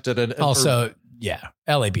attempt at an.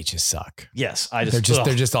 LA beaches suck. Yes, they're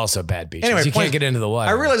just also bad beaches. Anyway, you can't get into the water.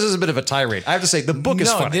 I realize this is a bit of a tirade. I have to say the book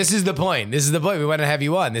is funny. This is the point. We want to have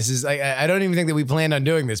you on. This is I don't even think that we planned on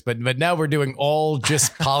doing this, but now we're doing all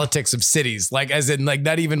just politics of cities, like as in like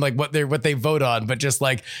not even like what they vote on, but just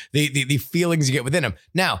like the feelings you get within them.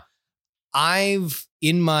 Now,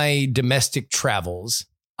 in my domestic travels,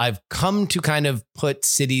 I've come to kind of put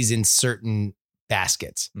cities in certain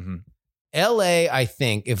baskets. Mm-hmm. LA, I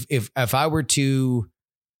think if I were to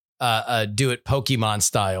do it Pokemon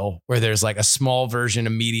style, where there's like a small version, a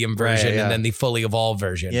medium version, Right, yeah. and then the fully evolved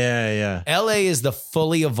version. Yeah. LA is the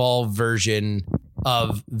fully evolved version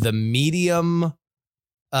of the medium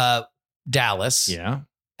Dallas Yeah.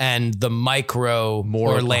 and the micro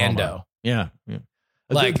More Orlando. Oklahoma. Yeah.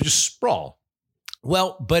 Like- just sprawl.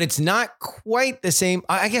 Well, but it's not quite the same.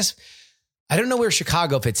 I guess I don't know where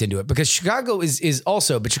Chicago fits into it, because Chicago is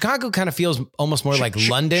also, but Chicago kind of feels almost more like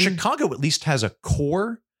London. Chicago at least has a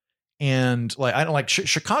core, and like I don't like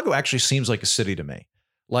Chicago. Actually, seems like a city to me.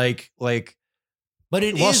 Like, but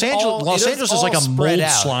it Los is Angeles. all- Los it Angeles is like all a spread mold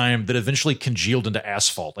out. slime that eventually congealed into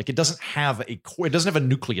asphalt. Like it doesn't have a core. It doesn't have a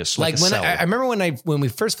nucleus. Like a when cell. I remember when we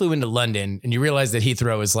first flew into London, and you realize that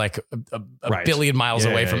Heathrow is like a Right. billion miles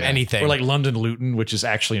Yeah, away yeah, from yeah. anything. Or like London Luton, which is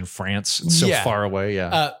actually in France. It's so Yeah. far away.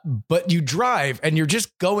 Yeah. But you drive and you're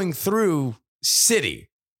just going through city.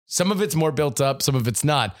 Some of it's more built up, some of it's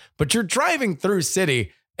not. But you're driving through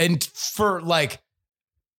city, and for like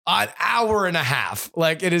an hour and a half,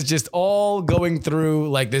 like it is just all going through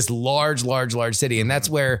like this large city. And that's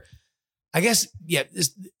where I guess,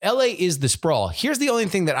 LA is the sprawl. Here's the only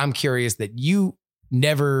thing that I'm curious that you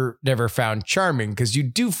never found charming, because you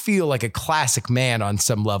do feel like a classic man on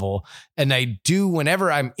some level. And I do,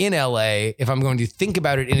 whenever I'm in LA, if I'm going to think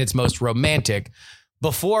about it in its most romantic,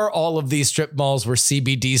 before all of these strip malls were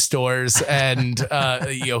CBD stores and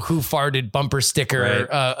who farted bumper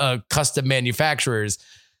sticker custom manufacturers,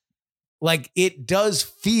 like it does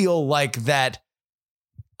feel like that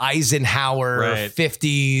Eisenhower Right.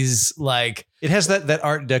 50s, like It has that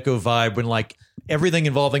Art Deco vibe when like everything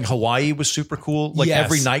involving Hawaii was super cool. Like Yes.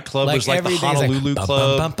 every nightclub was like the everything is like Honolulu bum,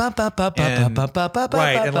 club. bum, bum, bum, bum, bum, And- bum, bum, bum, bum,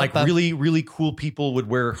 Right. bum, And like bum, bum. really cool people would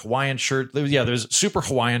wear Hawaiian shirt. Yeah, there's super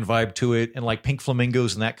Hawaiian vibe to it, and like pink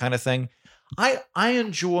flamingos and that kind of thing. I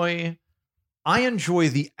enjoy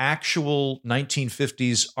the actual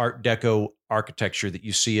 1950s Art Deco architecture that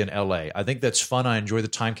you see in LA. I think that's fun. I enjoy the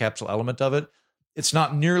time capsule element of it. It's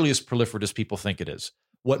not nearly as proliferate as people think it is.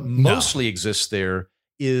 What mostly exists there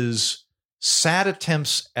is sad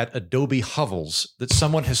attempts at Adobe hovels that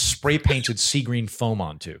someone has spray painted sea green foam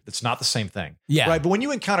onto. That's not the same thing. Yeah. Right. But when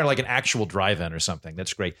you encounter like an actual drive-in or something,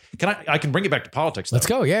 that's great. I can bring it back to politics though. Let's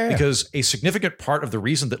go. Yeah. Because a significant part of the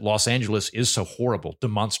reason that Los Angeles is so horrible,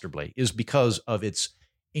 demonstrably, is because of its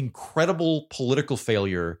incredible political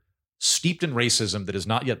failure steeped in racism that has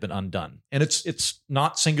not yet been undone. And it's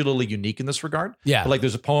not singularly unique in this regard. Yeah. But like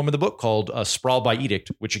there's a poem in the book called Sprawl by Edict,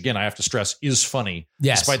 which again, I have to stress is funny.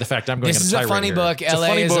 Yes. Despite the fact I'm going This on is a a tirade funny here. book. It's a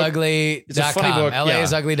funny book. LAisugly.com. It's a funny book, yeah.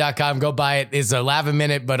 LAisugly.com. Go buy it. It's a laugh a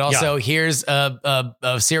minute, but also here's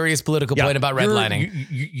a serious political point about redlining.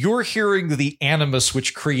 You're hearing the animus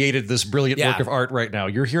which created this brilliant Yeah. work of art right now.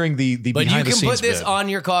 You're hearing the But you behind the can scenes put this bit. on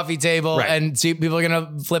your coffee table Right. and see people are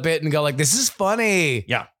going to flip it and go like, this is funny.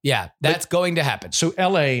 Yeah. Yeah. That's going to happen. So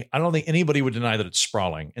LA, I don't think anybody would deny that it's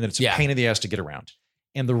sprawling and that it's a Yeah. pain in the ass to get around.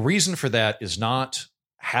 And the reason for that is not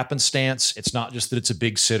happenstance. It's not just that it's a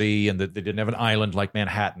big city and that they didn't have an island like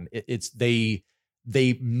Manhattan. It's they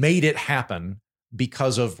made it happen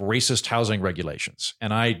because of racist housing regulations.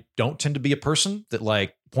 And I don't tend to be a person that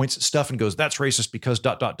like points at stuff and goes, that's racist because ...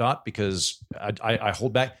 because I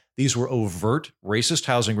hold back. These were overt racist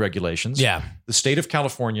housing regulations. Yeah. The state of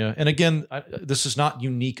California, and again, this is not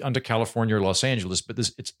unique unto California or Los Angeles, but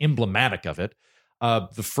it's emblematic of it.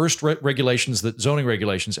 The first regulations, that zoning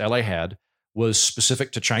regulations LA had, was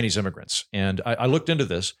specific to Chinese immigrants. And I looked into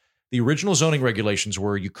this. The original zoning regulations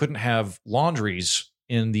were you couldn't have laundries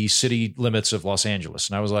in the city limits of Los Angeles.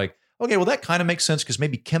 And I was like, okay, well, that kind of makes sense because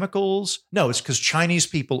maybe chemicals. No, it's because Chinese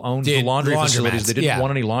people owned the laundry facilities. They didn't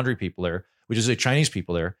want any laundry people there, which is Chinese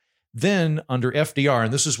people there. Then under FDR,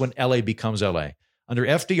 and this is when LA becomes LA. Under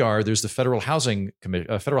FDR, there's the Federal Housing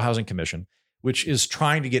Commission, which is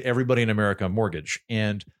trying to get everybody in America a mortgage.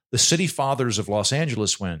 And the city fathers of Los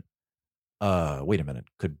Angeles went, wait a minute,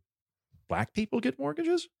 could black people get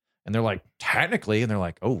mortgages? And they're like, technically, and they're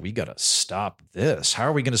like, oh, we got to stop this. How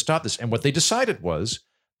are we going to stop this? And what they decided was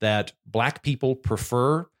that black people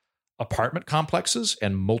prefer apartment complexes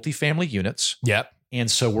and multifamily units. Yep.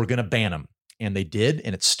 And so we're going to ban them. And they did,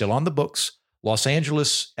 and it's still on the books. Los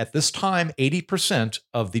Angeles, at this time, 80%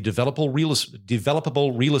 of the developable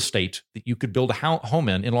real estate that you could build a home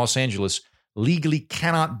in Los Angeles legally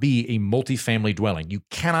cannot be a multifamily dwelling. You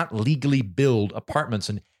cannot legally build apartments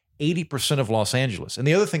in 80% of Los Angeles. And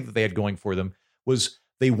the other thing that they had going for them was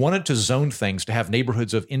they wanted to zone things to have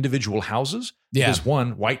neighborhoods of individual houses. Yeah. Because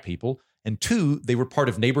one, white people, And 2, they were part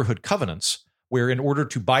of neighborhood covenants, where in order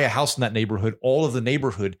to buy a house in that neighborhood, all of the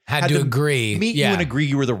neighborhood had to agree. Meet you and agree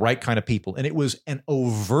you were the right kind of people. And it was an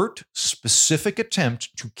overt, specific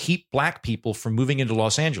attempt to keep black people from moving into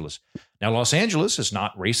Los Angeles. Now, Los Angeles is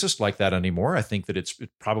not racist like that anymore. I think that it's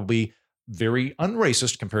probably very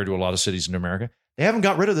unracist compared to a lot of cities in America. They haven't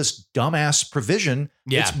got rid of this dumbass provision.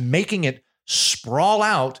 Yeah. It's making it sprawl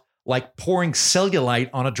out like pouring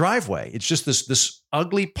cellulite on a driveway. It's just this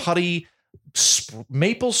ugly, putty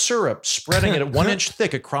maple syrup spreading it at 1 inch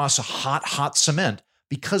thick across a hot cement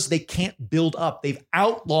because they can't build up. They've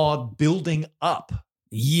outlawed building up.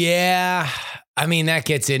 Yeah. I mean, that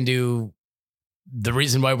gets into the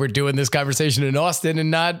reason why we're doing this conversation in Austin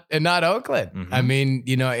and not Oakland. Mm-hmm. I mean,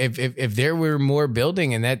 if there were more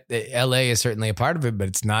building, and that LA is certainly a part of it, but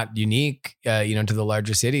it's not unique, to the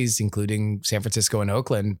larger cities, including San Francisco and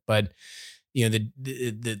Oakland. But,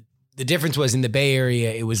 the difference was in the Bay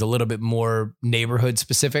Area, it was a little bit more neighborhood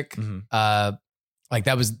specific. Mm-hmm. Like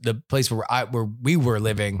that was the place where we were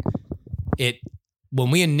living.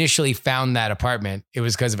 When we initially found that apartment, it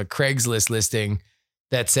was because of a Craigslist listing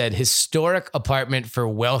that said historic apartment for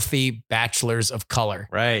wealthy bachelors of color.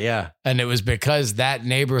 Right. Yeah. And it was because that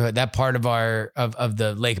neighborhood, that part of of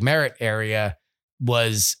the Lake Merritt area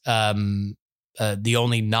was the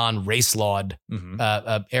only non-race lawed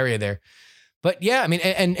area there. But yeah, I mean,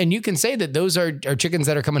 and you can say that those are chickens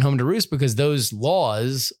that are coming home to roost because those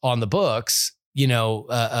laws on the books,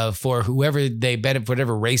 for whoever they benefit,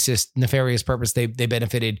 whatever racist, nefarious purpose they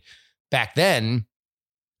benefited back then.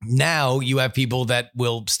 Now you have people that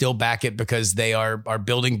will still back it because they are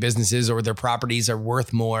building businesses or their properties are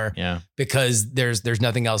worth more because there's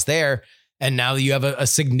nothing else there. And now you have a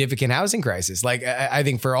significant housing crisis. Like I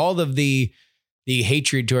think for all of the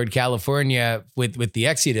hatred toward California with the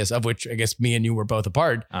exodus, of which I guess me and you were both a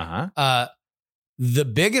part. The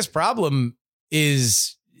biggest problem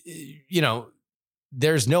is,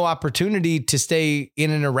 there's no opportunity to stay in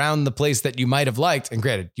and around the place that you might have liked. And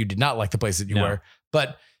granted, you did not like the place that you were,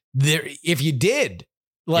 but there, if you did,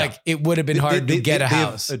 it would have been hard to get a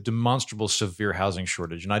house. Have a demonstrable severe housing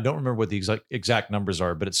shortage. And I don't remember what the exact numbers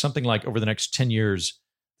are, but it's something like over the next 10 years,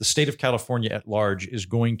 the state of California at large is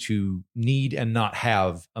going to need and not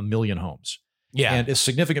have 1 million homes. Yeah. And a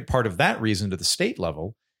significant part of that reason to the state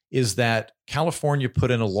level is that California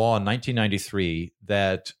put in a law in 1993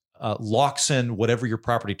 that locks in whatever your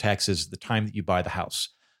property tax is at the time that you buy the house.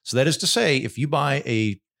 So that is to say, if you buy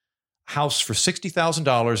a house for $60,000 in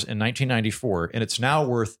 1994 and it's now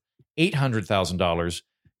worth $800,000,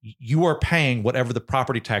 you are paying whatever the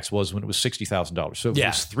property tax was when it was $60,000. So if it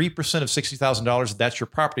was 3% of $60,000, that's your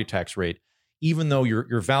property tax rate, even though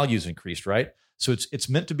your value's increased, right? So it's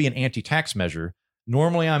meant to be an anti-tax measure.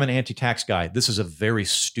 Normally, I'm an anti-tax guy. This is a very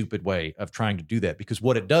stupid way of trying to do that because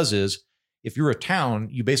what it does is, if you're a town,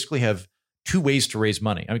 you basically have 2 ways to raise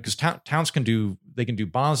money. I mean, because towns can do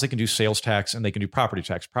bonds, they can do sales tax, and they can do property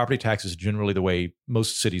tax. Property tax is generally the way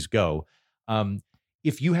most cities go.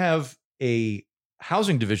 If you have a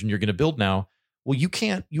housing division you're going to build now, well, you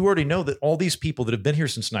already know that all these people that have been here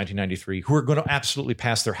since 1993 who are going to absolutely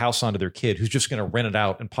pass their house on to their kid who's just going to rent it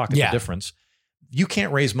out and pocket the difference. You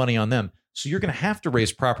can't raise money on them. So you're going to have to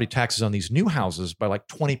raise property taxes on these new houses by like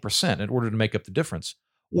 20% in order to make up the difference.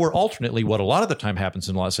 Or alternately, what a lot of the time happens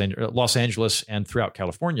in Los Angeles and throughout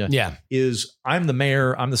California is I'm the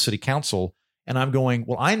mayor, I'm the city council, and I'm going,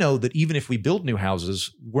 well, I know that even if we build new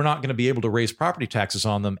houses, we're not going to be able to raise property taxes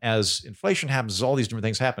on them as inflation happens, as all these different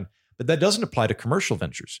things happen. But that doesn't apply to commercial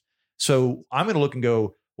ventures. So I'm going to look and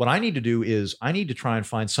go, what I need to do is I need to try and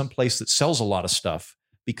find some place that sells a lot of stuff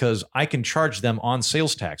because I can charge them on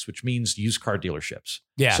sales tax, which means used car dealerships.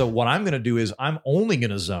 Yeah. So what I'm going to do is I'm only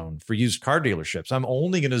going to zone for used car dealerships. I'm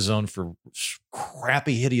only going to zone for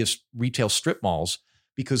crappy, hideous retail strip malls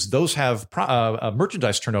because those have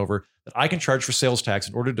merchandise turnover that I can charge for sales tax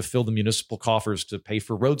in order to fill the municipal coffers to pay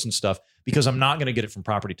for roads and stuff because I'm not going to get it from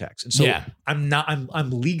property tax. And so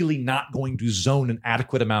I'm legally not going to zone an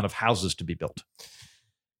adequate amount of houses to be built.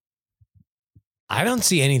 I don't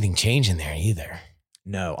see anything changing there either.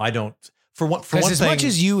 No, I don't. For one as thing, much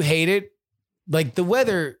as you hate it, like the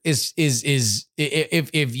weather is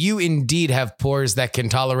if you indeed have pores that can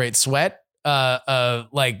tolerate sweat,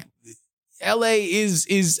 like LA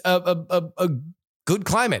is a good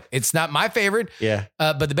climate. It's not my favorite. Yeah.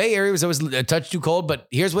 But the Bay Area was always a touch too cold, but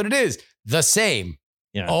here's what it is. The same.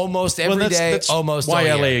 Yeah. Almost every day, almost why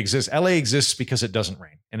all LA year. exists. LA exists because it doesn't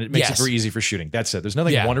rain and it makes it very easy for shooting. That's it. There's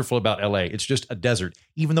nothing wonderful about LA. It's just a desert.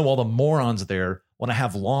 Even though all the morons there want to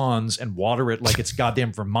have lawns and water it like it's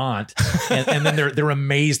goddamn Vermont. And then they're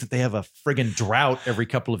amazed that they have a friggin' drought every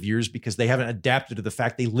couple of years because they haven't adapted to the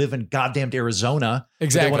fact they live in goddamn Arizona.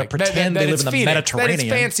 Exactly. They want to pretend they live in the Phoenix. Mediterranean. That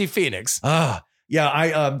is fancy Phoenix.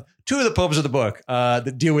 Yeah. Two of the poems of the book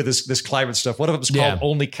that deal with this climate stuff. One of them is called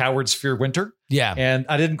Only Cowards Fear Winter. Yeah. And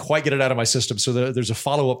I didn't quite get it out of my system. So there's a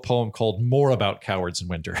follow-up poem called More About Cowards in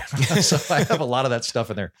Winter. So I have a lot of that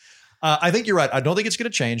stuff in there. I think you're right. I don't think it's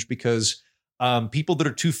going to change because people that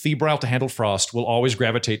are too febrile to handle frost will always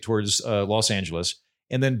gravitate towards Los Angeles.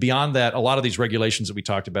 And then beyond that, a lot of these regulations that we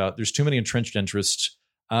talked about, there's too many entrenched interests.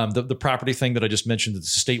 The property thing that I just mentioned is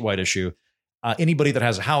a statewide issue. Anybody that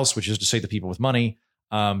has a house, which is to say the people with money,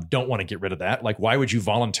 don't want to get rid of that. Like, why would you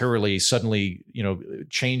voluntarily suddenly,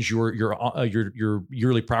 change your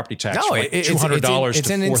yearly property tax from like $200 to $4,000? It's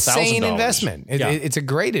an insane investment. It's a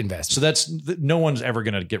great investment. So no one's ever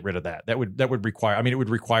going to get rid of that. That would require. I mean, it would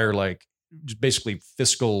require like just basically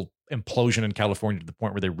fiscal implosion in California to the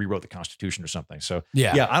point where they rewrote the Constitution or something. So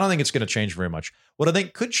yeah, I don't think it's going to change very much. What I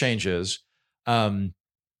think could change is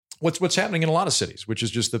what's happening in a lot of cities, which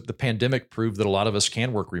is just the pandemic proved that a lot of us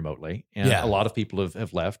can work remotely, and a lot of people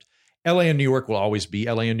have left. LA and New York will always be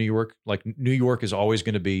LA and New York. Like New York is always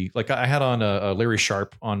going to be like, I had on Larry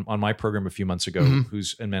Sharp on my program a few months ago,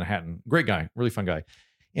 who's in Manhattan. Great guy, really fun guy.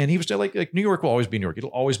 And he was like New York will always be New York.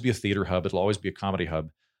 It'll always be a theater hub. It'll always be a comedy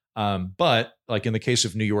hub. But like in the case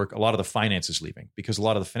of New York, a lot of the finance is leaving because a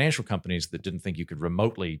lot of the financial companies that didn't think you could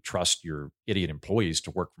remotely trust your idiot employees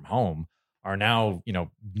to work from home are now,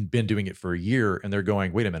 been doing it for a year, and they're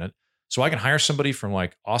going, wait a minute. So I can hire somebody from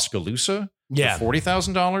like Oskaloosa for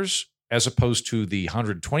 $40,000 as opposed to the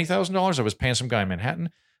 $120,000 I was paying some guy in Manhattan.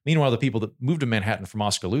 Meanwhile, the people that moved to Manhattan from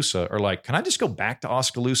Oskaloosa are like, can I just go back to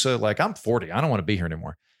Oskaloosa? Like, I'm 40. I don't want to be here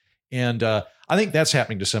anymore. And I think that's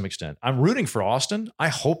happening to some extent. I'm rooting for Austin. I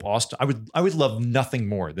hope Austin, I would love nothing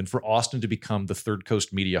more than for Austin to become the third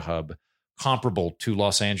coast media hub comparable to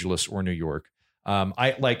Los Angeles or New York.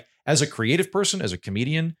 As a creative person, as a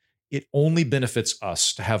comedian, it only benefits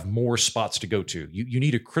us to have more spots to go to. You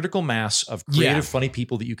need a critical mass of creative, funny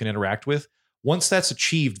people that you can interact with. Once that's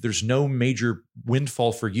achieved, there's no major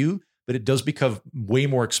windfall for you, but it does become way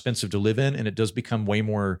more expensive to live in, and it does become way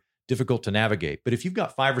more difficult to navigate. But if you've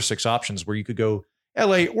got 5 or 6 options where you could go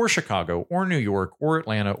LA or Chicago or New York or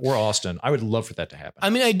Atlanta or Austin, I would love for that to happen.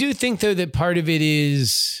 I mean, I do think, though, that part of it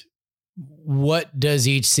is what does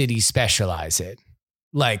each city specialize in?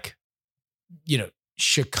 Like,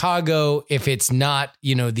 Chicago, if it's not,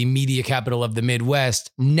 the media capital of the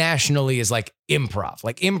Midwest, nationally is like improv.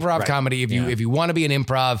 Like improv comedy, if you want to be an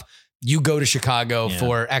improv, you go to Chicago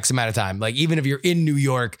for X amount of time. Like even if you're in New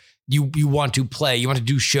York, you want to play, you want to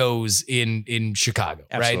do shows in Chicago,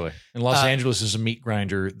 Absolutely. Right? And Los Angeles is a meat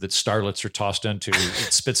grinder that starlets are tossed into.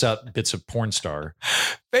 It spits out bits of porn star.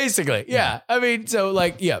 Basically, yeah. I mean, so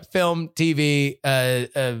film, TV,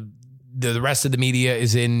 the rest of the media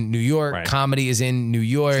is in New York. Right. Comedy is in New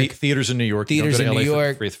York. Theaters in New York. Theaters in New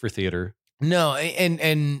York for theater. No,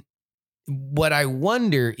 and what I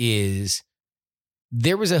wonder is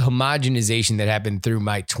there was a homogenization that happened through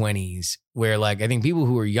my 20s where like I think people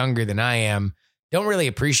who are younger than I am don't really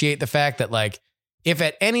appreciate the fact that like if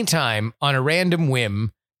at any time on a random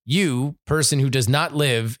whim, you, person who does not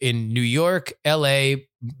live in New York, LA,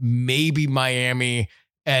 maybe Miami,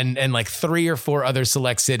 and like 3 or 4 other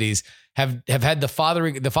select cities have had the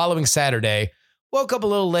following Saturday, woke up a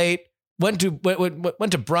little late, went to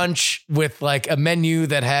brunch with like a menu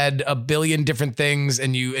that had a billion different things,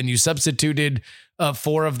 and you substituted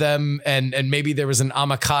 4 of them, and maybe there was an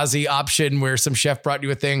omakase option where some chef brought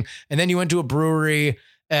you a thing, and then you went to a brewery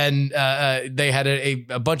and they had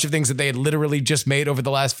a bunch of things that they had literally just made over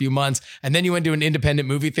the last few months, and then you went to an independent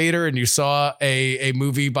movie theater and you saw a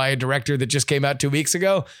movie by a director that just came out 2 weeks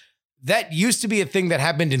ago. That used to be a thing that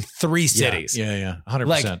happened in 3 cities. Yeah, 100%.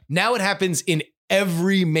 Like now it happens in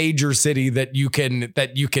every major city that you can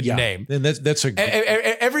name. And that's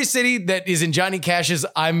every city that is in Johnny Cash's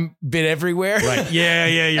 "I'm Been Everywhere." Right. Yeah,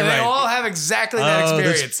 you're and right. They all have exactly that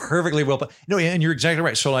experience. That's perfectly well. No, and you're exactly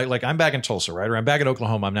right. So like I'm back in Tulsa, right? Or I'm back in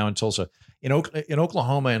Oklahoma. I'm now in Tulsa. In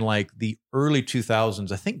Oklahoma in like the early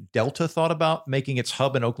 2000s, I think Delta thought about making its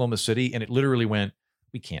hub in Oklahoma City, and it literally went,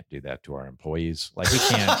 we can't do that to our employees. Like we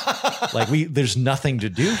can't, there's nothing to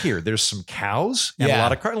do here. There's some cows and a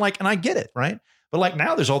lot of cars. And I get it, right? But like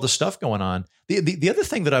now there's all this stuff going on. The other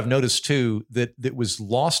thing that I've noticed too, that was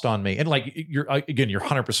lost on me, and like you're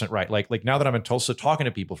 100% right. Like now that I'm in Tulsa talking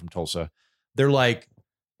to people from Tulsa, they're like,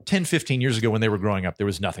 10, 15 years ago when they were growing up, there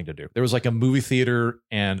was nothing to do. There was like a movie theater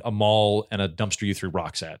and a mall and a dumpster you threw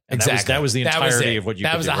rocks at. And exactly. That was the entirety of what you could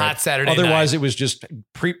do. That was a hot Saturday Otherwise, night. it was just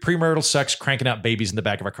premarital sex, cranking out babies in the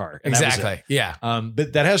back of a car. And exactly. Yeah.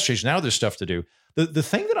 But that has changed. Now there's stuff to do. The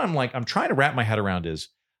thing that I'm trying to wrap my head around is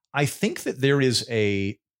I think that there is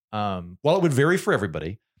while it would vary for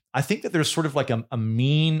everybody, I think that there's sort of like a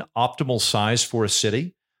mean optimal size for a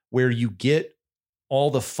city where you get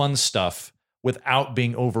all the fun stuff without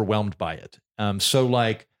being overwhelmed by it. So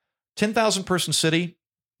like 10,000 person city,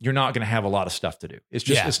 you're not going to have a lot of stuff to do. It's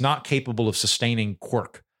just, it's not capable of sustaining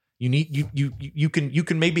quirk. You need, you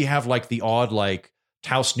can maybe have like the odd, like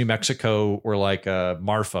Taos, New Mexico, or like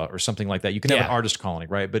Marfa or something like that. You can have an artist colony,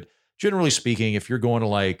 right? But generally speaking, if you're going to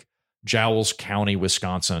like Jowls County,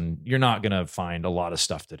 Wisconsin, you're not going to find a lot of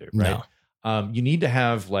stuff to do, right? No. You need to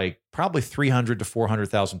have like probably 300 to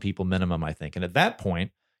 400,000 people minimum, I think. And at that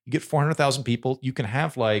point, you get 400,000 people. You can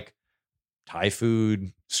have like Thai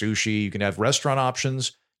food, sushi. You can have restaurant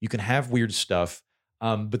options. You can have weird stuff.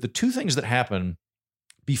 But the two things that happen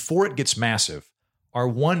before it gets massive are,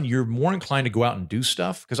 one, you're more inclined to go out and do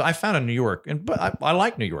stuff. Because I found in New York, but I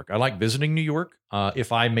like New York. I like visiting New York.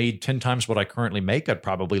 If I made 10 times what I currently make, I'd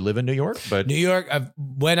probably live in New York. But New York,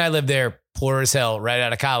 when I lived there, poor as hell, right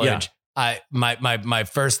out of college, my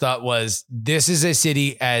first thought was, this is a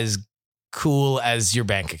city as cool as your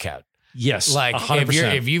bank account. Yes, like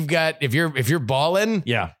 100%. if you're balling,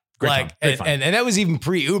 great fun. And that was even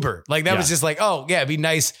pre-Uber. Like that was just like, oh yeah, it'd be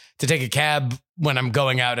nice to take a cab when I'm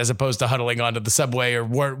going out, as opposed to huddling onto the subway or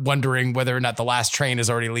wondering whether or not the last train is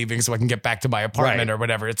already leaving so I can get back to my apartment or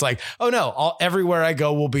whatever. It's like, oh no, everywhere I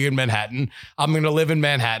go will be in Manhattan. I'm going to live in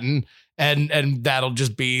Manhattan. And that'll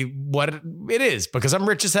just be what it is, because I'm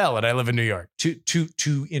rich as hell and I live in New York.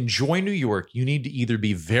 To enjoy New York, you need to either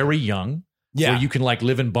be very young, where you can like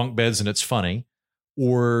live in bunk beds and it's funny,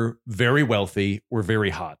 or very wealthy or very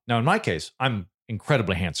hot. Now, in my case, I'm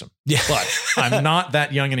incredibly handsome, but I'm not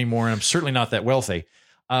that young anymore, and I'm certainly not that wealthy.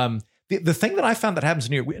 The thing that I found that happens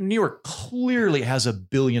in New York clearly has a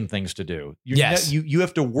billion things to do. You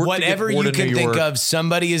have to work. Whatever to get you can think of,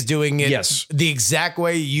 somebody is doing it the exact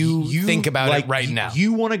way you think about it right now.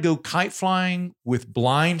 You want to go kite flying with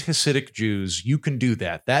blind Hasidic Jews, you can do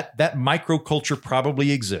that. That microculture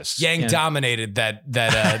probably exists. Yang dominated that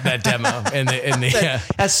demo in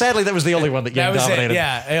the sadly, that was the only one that Yang dominated.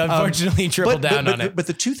 Unfortunately, tripled down on it. But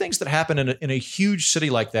the two things that happen in a huge city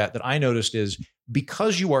like that I noticed is,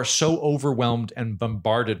 because you are so overwhelmed and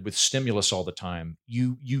bombarded with stimulus all the time,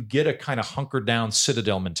 you get a kind of hunkered down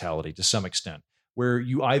citadel mentality to some extent, where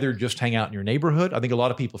you either just hang out in your neighborhood. I think a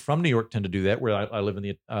lot of people from New York tend to do that, where I live in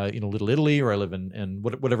the Little Italy, or I live in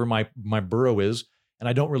whatever my borough is, and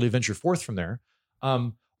I don't really venture forth from there.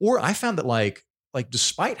 Or I found that like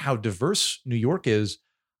despite how diverse New York is,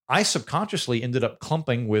 I subconsciously ended up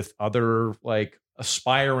clumping with other like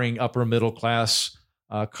aspiring upper middle class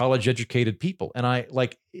college educated people. And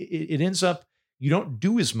it ends up, you don't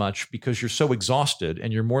do as much because you're so exhausted,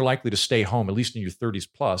 and you're more likely to stay home, at least in your 30s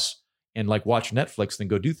plus, and like watch Netflix than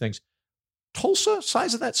go do things. Tulsa,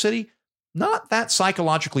 size of that city, not that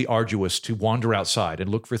psychologically arduous to wander outside and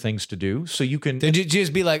look for things to do. So you can. Did you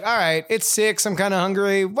just be like, all right, it's 6, I'm kind of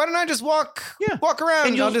hungry. Why don't I just walk around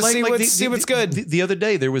and I'll just see what's good. The other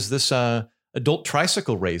day, there was this adult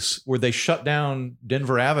tricycle race where they shut down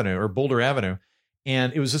Denver Avenue or Boulder Avenue.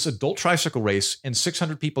 And it was this adult tricycle race, and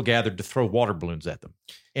 600 people gathered to throw water balloons at them.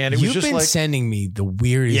 And it was just like, you've been sending me the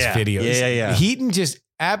weirdest videos. Yeah. Heaton, just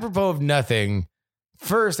apropos of nothing,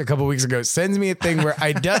 first a couple weeks ago sends me a thing where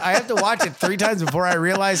I have to watch it 3 times before I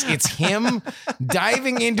realize it's him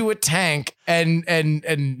diving into a tank and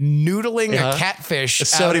noodling a catfish, a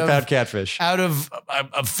 70-pound catfish out of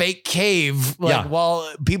a fake cave,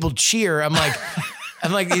 while people cheer. I'm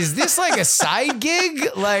like, is this like a side gig?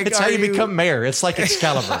 Like, it's how you become mayor. It's like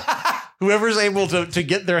Excalibur. Whoever's able to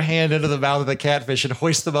get their hand into the mouth of the catfish and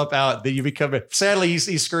hoist them up out, then you become mayor. Sadly,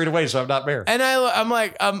 he's scurried away, so I'm not mayor. And I'm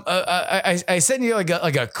like, I sent you like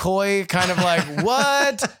a coy kind of like,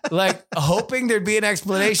 what? Like hoping there'd be an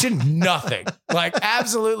explanation. Nothing. Like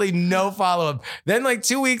absolutely no follow-up. Then like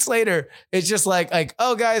 2 weeks later, it's just like,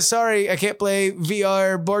 oh guys, sorry, I can't play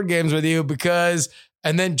VR board games with you because,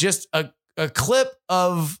 and then just a clip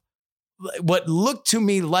of what looked to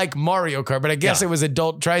me like Mario Kart, but I guess it was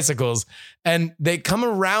adult tricycles. And they come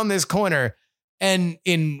around this corner, and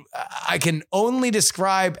I can only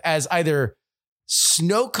describe as either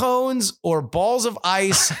snow cones or balls of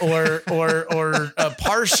ice or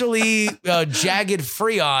partially jagged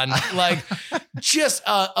freon, like just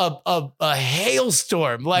a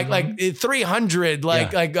hailstorm, like 300,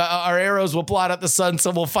 like our arrows will blot out the sun,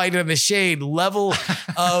 so we'll fight in the shade level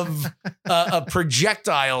of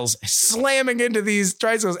projectiles slamming into these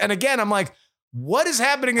tricycles. And again, I'm like, what is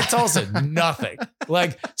happening in Tulsa? Nothing.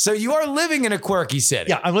 Like, so you are living in a quirky city.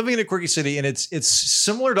 Yeah, I'm living in a quirky city, and it's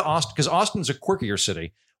similar to Austin because Austin's a quirkier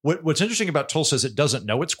city. What's interesting about Tulsa is it doesn't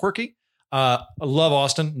know it's quirky. I love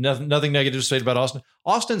Austin. Nothing negative to say about Austin.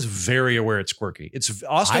 Austin's very aware it's quirky. It's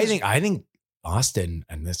Austin. I think Austin,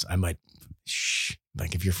 and this I might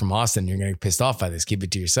like if you're from Austin, you're gonna get pissed off by this. Keep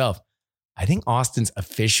it to yourself. I think Austin's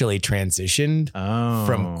officially transitioned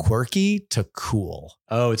from quirky to cool.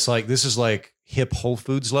 Oh, it's like this is like hip Whole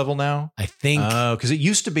Foods level now. I think. Oh, because it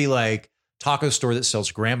used to be like taco store that sells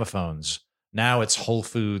gramophones. Now it's Whole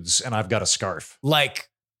Foods, and I've got a scarf. Like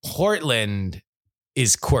Portland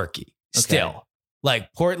is quirky still.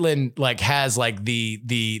 Like Portland, like has like the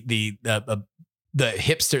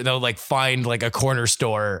hipster, they'll like find like a corner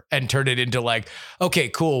store and turn it into like, okay,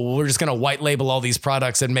 cool. We're just going to white label all these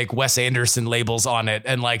products and make Wes Anderson labels on it.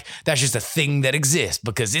 And like, that's just a thing that exists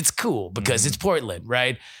because it's cool, because it's Portland.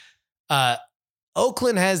 Right.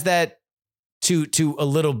 Oakland has that to a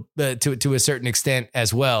little, to a certain extent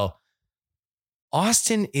as well.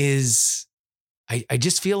 Austin is, I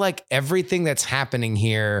just feel like everything that's happening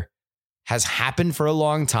here has happened for a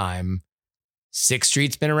long time. 6th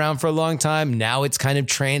Street's been around for a long time. Now it's kind of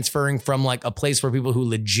transferring from like a place for people who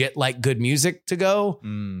legit like good music to go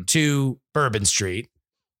to Bourbon Street.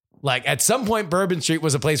 Like at some point, Bourbon Street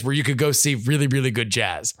was a place where you could go see really, really good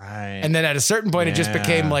jazz. Right. And then at a certain point, it just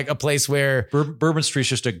became like a place where Bourbon Street's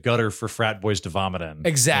just a gutter for frat boys to vomit in.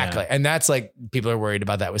 Exactly. Yeah. And that's like, people are worried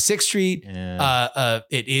about that with 6th Street. Yeah.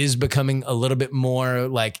 It is becoming a little bit more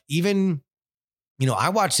like even, I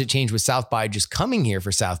watched it change with South by just coming here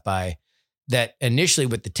for South by. That initially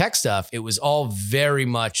with the tech stuff, it was all very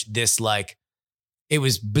much this like, it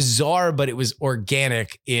was bizarre, but it was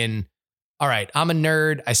organic in, all right, I'm a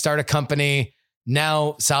nerd. I start a company.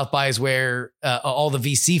 Now South by is where all the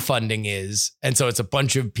VC funding is. And so it's a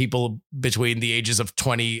bunch of people between the ages of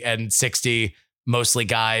 20 and 60, mostly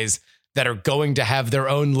guys that are going to have their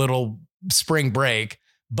own little spring break.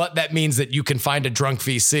 But that means that you can find a drunk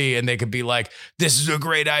VC and they could be like, this is a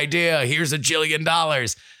great idea. Here's $1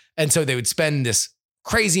 jillion. And so they would spend this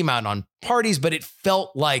crazy amount on parties, but it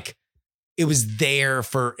felt like it was there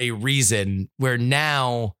for a reason where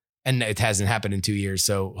now, and it hasn't happened in 2 years.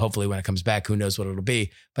 So hopefully when it comes back, who knows what it'll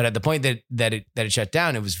be. But at the point that it shut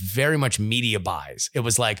down, it was very much media buys. It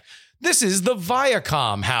was like, this is the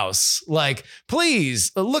Viacom house. Like,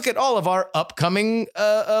 please look at all of our upcoming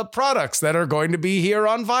products that are going to be here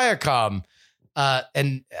on Viacom.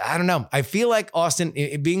 And I don't know. I feel like Austin,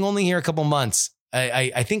 being only here a couple months,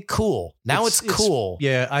 I think cool. Now it's cool.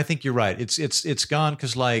 Yeah, I think you're right. It's gone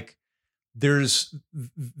because like there's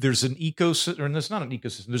an ecosystem, or it's not an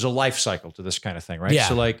ecosystem. There's a life cycle to this kind of thing, right? Yeah.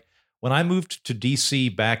 So like when I moved to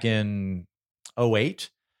DC back in 2008,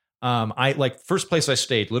 I like first place I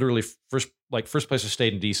stayed, literally first place I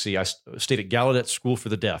stayed in DC. I stayed at Gallaudet School for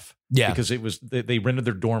the Deaf. Yeah, because it was they rented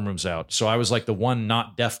their dorm rooms out. So I was like the one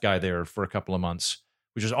not deaf guy there for a couple of months.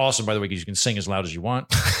 Which is awesome, by the way, because you can sing as loud as you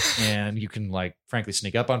want, and you can like, frankly,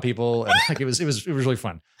 sneak up on people, and like it was really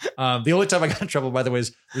fun. The only time I got in trouble, by the way,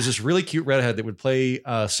 is there's this really cute redhead that would play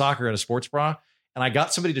soccer in a sports bra, and I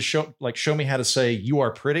got somebody to show me how to say "you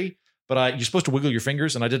are pretty," but you're supposed to wiggle your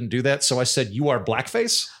fingers, and I didn't do that, so I said "you are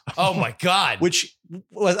blackface." Oh my god! Which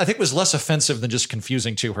I think was less offensive than just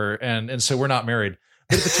confusing to her, and so we're not married.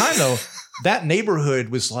 But at the time, though, that neighborhood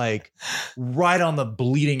was like right on the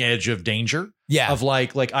bleeding edge of danger. Yeah. Of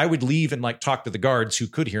like I would leave and like talk to the guards who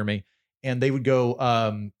could hear me, and they would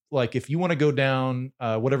go, like, if you want to go down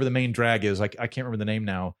whatever the main drag is, like I can't remember the name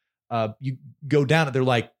now. You go down it. They're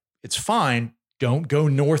like, it's fine. Don't go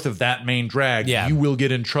north of that main drag. Yeah. You will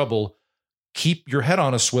get in trouble. Keep your head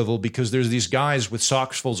on a swivel because there's these guys with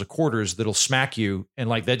socks full of quarters that'll smack you, and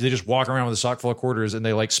like they just walk around with a sock full of quarters and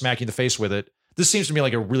they like smack you in the face with it. This seems to me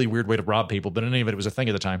like a really weird way to rob people, but in any event, it was a thing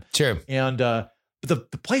at the time. Sure. And but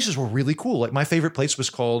the places were really cool. Like my favorite place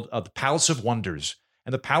was called the Palace of Wonders.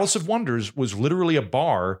 And the Palace of Wonders was literally a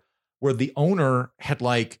bar where the owner had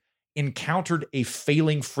like encountered a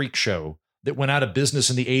failing freak show that went out of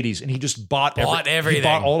business in the 80s. And he just bought everything. He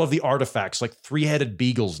bought all of the artifacts, like 3-headed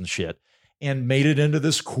beagles and shit, and made it into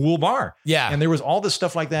this cool bar. Yeah. And there was all this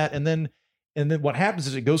stuff like that. And then what happens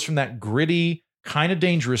is it goes from that gritty, kind of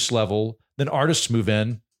dangerous level. Then artists move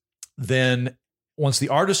in. Then once the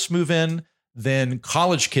artists move in, Then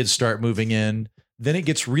college kids start moving in. Then it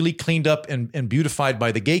gets really cleaned up and beautified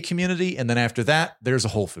by the gay community. And then after that, there's a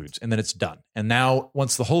Whole Foods, and then it's done. And now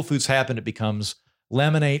once the Whole Foods happen, it becomes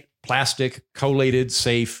laminate, plastic, collated,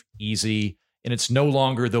 safe, easy. And it's no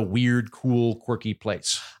longer the weird, cool, quirky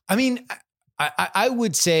place. I mean, I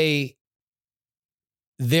would say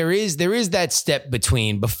there is that step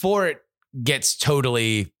between before it gets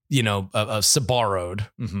totally, Sabaroed.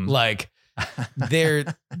 Mm-hmm. Like there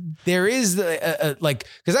is like,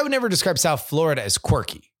 because I would never describe South Florida as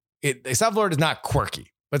quirky. South Florida is not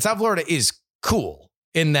quirky, but South Florida is cool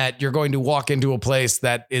in that you're going to walk into a place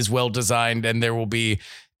that is well designed, and there will be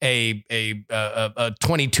a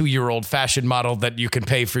 22-year-old fashion model that you can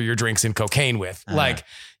pay for your drinks and cocaine with. Like,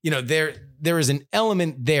 there is an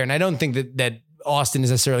element there. And I don't think that Austin is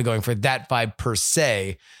necessarily going for that vibe per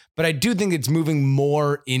se, but I do think it's moving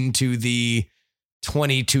more into the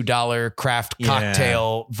 $22 craft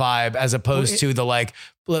cocktail vibe, as opposed to the like,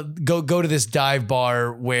 go to this dive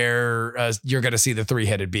bar where you're going to see the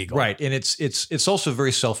 3-headed beagle. Right. And it's also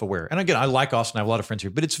very self-aware. And again, I like Austin. I have a lot of friends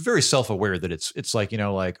here, but it's very self-aware that it's like,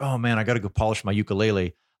 like, oh man, I got to go polish my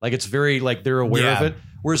ukulele. Like, it's very like they're aware of it.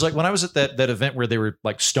 Whereas like when I was at that event where they were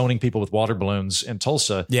like stoning people with water balloons in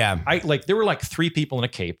Tulsa, there were like 3 people in a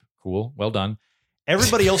cape. Cool. Well done.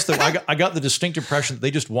 Everybody else that I got the distinct impression that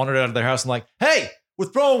they just wandered out of their house and like, hey, we're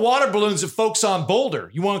throwing water balloons at folks on Boulder.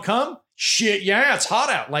 You want to come? Shit, yeah, it's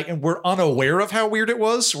hot out. Like, and we're unaware of how weird it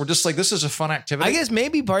was. We're just like, this is a fun activity. I guess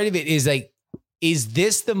maybe part of it is like, is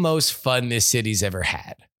this the most fun this city's ever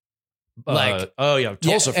had? Like,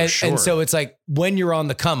 Tulsa for sure. And so it's like when you're on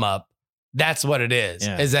the come up, that's what it is.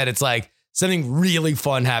 Yeah. Is that it's like something really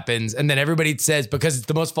fun happens, and then everybody says, because it's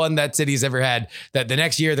the most fun that city's ever had, that the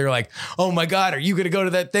next year they're like, oh my God, are you going to go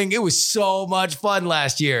to that thing? It was so much fun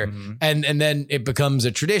last year. Mm-hmm. And then it becomes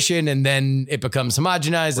a tradition, and then it becomes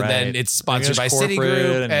homogenized, and then it's sponsored by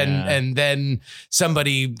Citigroup, and then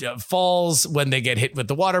somebody falls when they get hit with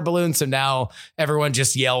the water balloon. So now everyone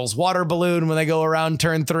just yells water balloon when they go around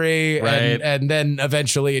turn 3. And then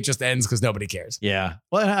eventually it just ends because nobody cares. Yeah.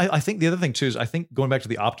 Well, I think the other thing too is, I think going back to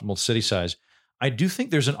the optimal city size, I do think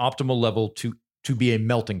there's an optimal level to be a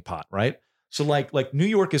melting pot, right? So like New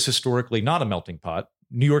York is historically not a melting pot.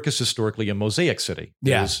 New York is historically a mosaic city.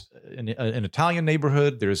 There's an Italian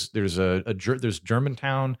neighborhood. There's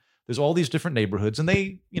Germantown. There's all these different neighborhoods, and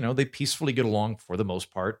they peacefully get along for the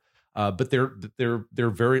most part. But they're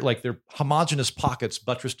very like, they're homogenous pockets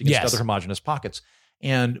buttressed against other homogenous pockets.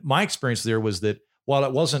 And my experience there was that while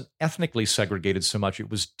it wasn't ethnically segregated so much, it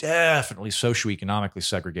was definitely socioeconomically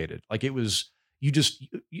segregated. Like it was,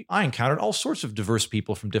 I encountered all sorts of diverse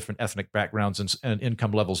people from different ethnic backgrounds and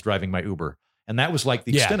income levels driving my Uber. And that was like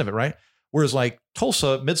the extent of it, right? Whereas like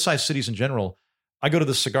Tulsa, mid-sized cities in general, I go to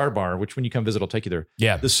the cigar bar, which when you come visit, I'll take you there.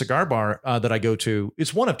 Yeah. The cigar bar that I go to,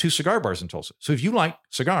 it's one of 2 cigar bars in Tulsa. So if you like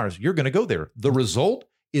cigars, you're going to go there. The result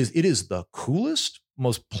is it is the coolest,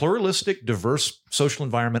 most pluralistic, diverse social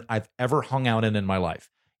environment I've ever hung out in my life.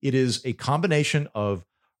 It is a combination of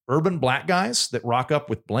urban black guys that rock up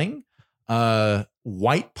with bling,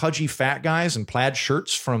 white pudgy fat guys in plaid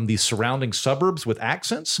shirts from the surrounding suburbs with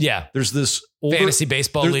accents. Yeah. There's this older, fantasy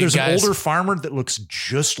baseball league there's guys. An older farmer that looks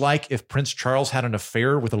just like if Prince Charles had an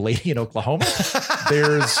affair with a lady in Oklahoma.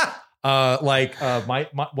 There's one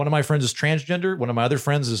of my friends is transgender. One of my other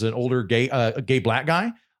friends is an older gay black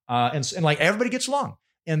guy. And like everybody gets along.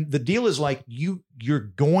 And the deal is like you're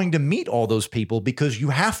going to meet all those people because you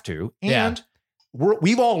have to. And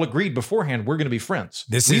we've all agreed beforehand we're going to be friends.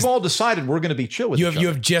 We've all decided we're going to be chill with each other. You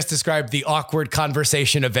have just described the awkward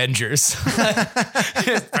conversation Avengers. But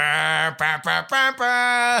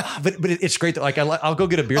it's great that like I'll go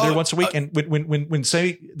get a beer there once a week. And when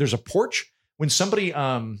say there's a porch, when somebody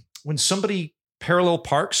parallel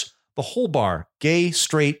parks, the whole bar, gay,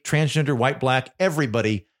 straight, transgender, white, black,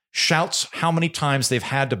 everybody shouts how many times they've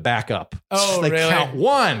had to back up. Oh, they really? count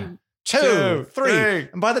 1, 2, 3.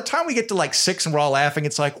 And by the time we get to like 6 and we're all laughing,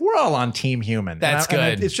 it's like, we're all on Team Human. That's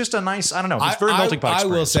good. It's just a nice, I don't know. It's very melting pot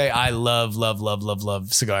experience. I will say I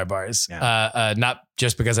love cigar bars. Yeah. Not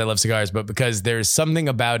just because I love cigars, but because there's something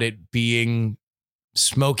about it being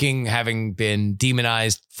smoking, having been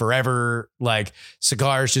demonized forever, like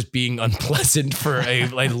cigars just being unpleasant for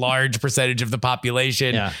a large percentage of the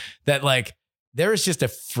population. Yeah. That like, there is just a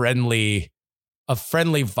friendly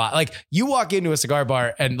vibe. Like you walk into a cigar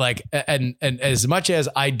bar and like, and as much as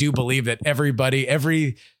I do believe that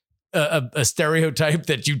every a stereotype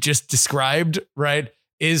that you just described, right,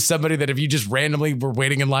 is somebody that if you just randomly were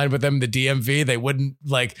waiting in line with them, the DMV, they wouldn't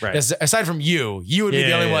like, aside from you would be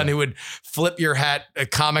the only one who would flip your hat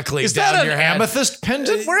comically Is down that your an hat. Amethyst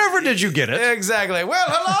pendant? Wherever did you get it? Exactly. Well,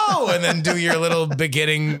 hello. And then do your little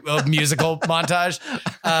beginning musical montage.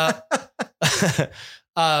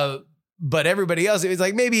 But everybody else, it was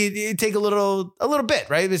like, maybe it'd take a little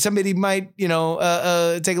bit, right? Somebody might, take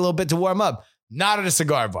a little bit to warm up. Not at a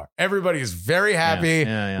cigar bar. Everybody is very happy,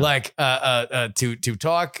 like to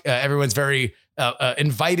talk. Everyone's very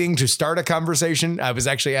inviting to start a conversation. I was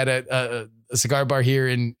actually at a cigar bar here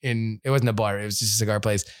in it wasn't a bar, it was just a cigar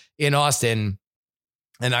place in Austin.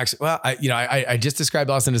 And actually, I just described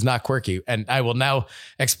Austin as not quirky, and I will now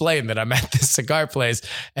explain that I'm at this cigar place,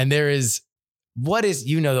 and there is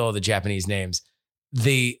all the Japanese names.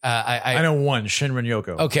 I know one, Shinrin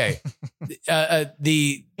Yoko. Okay. And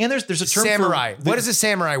there's a term samurai. What is a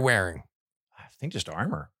samurai wearing? I think just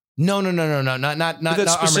armor. No, not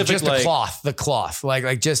armor, just like, the cloth.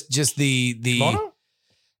 Like just the kimono?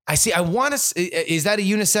 I want to, is that a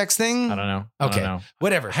unisex thing? I don't know. Okay.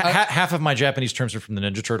 Whatever. Half of my Japanese terms are from the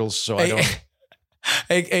Ninja Turtles, so I don't.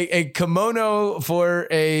 A kimono for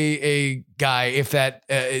a guy, if that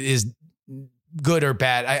is good or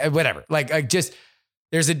bad, whatever. Like just,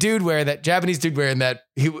 there's a Japanese dude wearing that.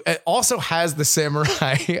 He also has the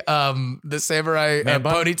samurai,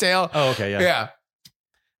 ponytail. Oh, okay, yeah.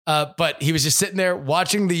 But he was just sitting there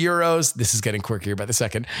watching the Euros. This is getting quirkier by the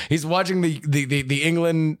second. He's watching the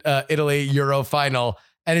England Italy Euro final,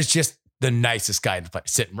 and it's just the nicest guy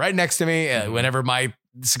sitting right next to me. Whenever my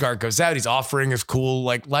cigar goes out, he's offering his cool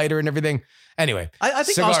like lighter and everything. Anyway, I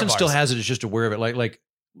think Austin still has it. It's just aware of it. Like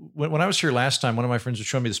when I was here last time, one of my friends was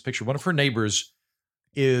showing me this picture. One of her neighbors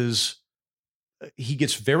he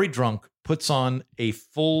gets very drunk, puts on a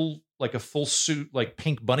full suit, like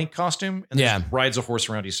pink bunny costume, and then just rides a horse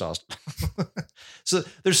around East Austin. So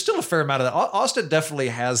there's still a fair amount of that. Austin definitely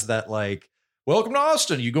has that, like, welcome to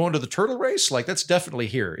Austin. You going to the turtle race? Like, that's definitely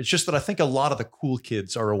here. It's just that I think a lot of the cool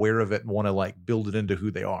kids are aware of it and want to like build it into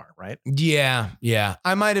who they are, right? Yeah.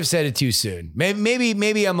 I might have said it too soon.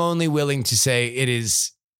 Maybe I'm only willing to say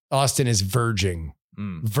Austin is verging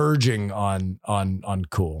on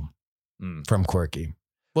cool from quirky.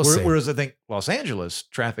 We'll see. Whereas I think Los Angeles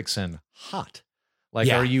traffic's in hot. Like,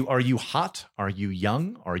 are you hot? Are you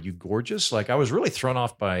young? Are you gorgeous? Like, I was really thrown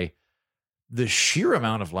off by the sheer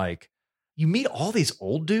amount of, like, you meet all these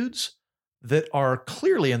old dudes that are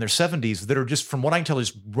clearly in their 70s that are just, from what I can tell,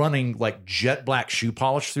 is running like jet black shoe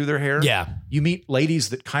polish through their hair. Yeah. You meet ladies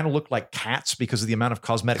that kind of look like cats because of the amount of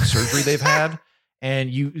cosmetic surgery they've had. And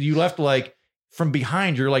you left like, from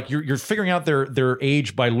behind, you're figuring out their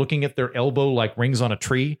age by looking at their elbow like rings on a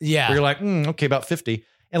tree. Yeah. Where you're like, okay, about 50.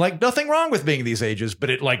 And like, nothing wrong with being these ages, but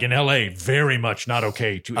it, like, in LA, very much not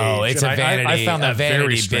okay to age. Oh, it's and a vanity. I found that vanity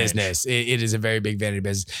very strange. business. It is a very big vanity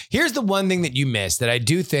business. Here's the one thing that you missed that I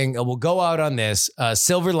do think we'll go out on this.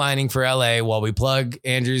 Silver lining for LA while we plug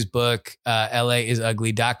Andrew's book.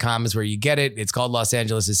 LAisugly.com is where you get it. It's called Los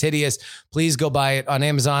Angeles is Hideous. Please go buy it on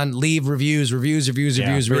Amazon. Leave reviews.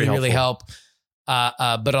 Really help.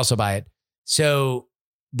 But also buy it. So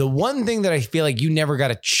the one thing that I feel like you never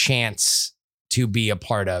got a chance to be a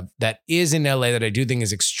part of that is in LA that I do think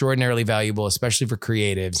is extraordinarily valuable, especially for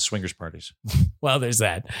creatives. Swingers parties. Well, there's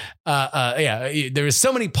that. There was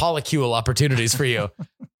so many polycule opportunities for you.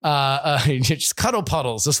 Just cuddle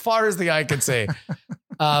puddles as far as the eye can see.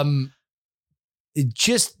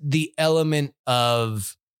 Just the element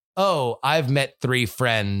of, I've met 3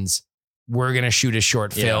 friends. We're going to shoot a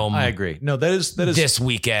short film. I agree. No, that is this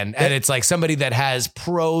weekend. And it's like somebody that has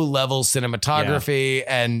pro level cinematography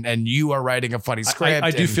and you are writing a funny script.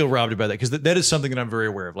 I do feel robbed by that because that is something that I'm very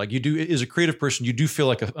aware of. Like, you do, as a creative person, you do feel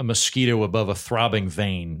like a mosquito above a throbbing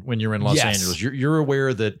vein when you're in Los Angeles. You're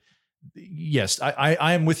aware that, yes,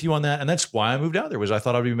 I am with you on that. And that's why I moved out there, was I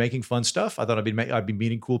thought I'd be making fun stuff. I thought I'd be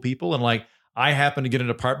meeting cool people. And like, I happened to get an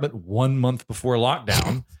apartment 1 month before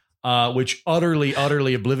lockdown. Which utterly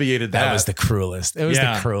obliviated that. That was the cruelest. It was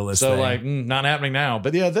the cruelest. So thing. like, not happening now.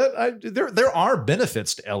 But yeah, there are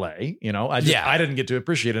benefits to LA. You know, I didn't get to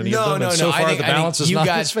appreciate any of them. And so far, the balance is not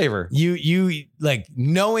in its favor. You like,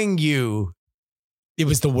 knowing you, it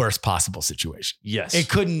was the worst possible situation. Yes, it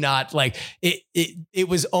could not, like, it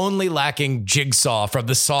was only lacking Jigsaw from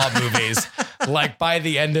the Saw movies. Like, by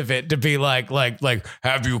the end of it, to be like,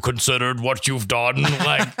 have you considered what you've done?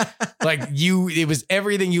 It was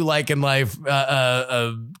everything you like in life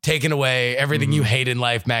taken away, everything you hate in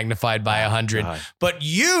life magnified by 100. But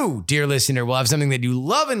you, dear listener, will have something that you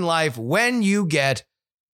love in life when you get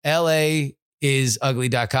LA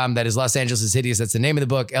LAisugly.com. That is Los Angeles is Hideous. That's the name of the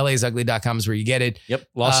book. LAisugly.com is where you get it. Yep.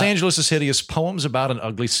 Los Angeles is Hideous. Poems about an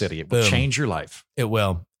ugly city. It will change your life. It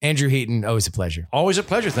will. Andrew Heaton, always a pleasure. Always a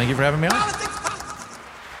pleasure. Thank you for having me on.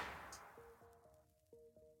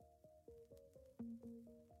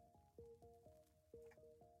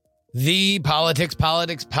 The Politics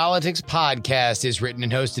podcast is written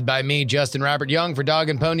and hosted by me, Justin Robert Young, for Dog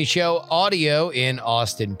and Pony Show Audio in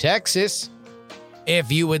Austin, Texas.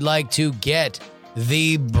 If you would like to get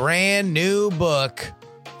the brand new book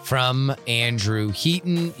from Andrew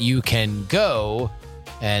Heaton, you can go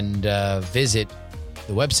and visit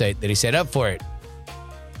the website that he set up for it,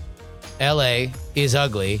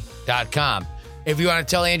 LAisugly.com. If you want to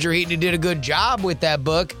tell Andrew Heaton he did a good job with that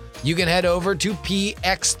book, you can head over to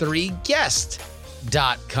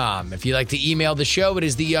px3guest.com. If you'd like to email the show, it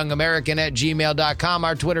is theyoungamerican@gmail.com.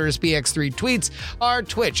 Our Twitter is px3tweets. Our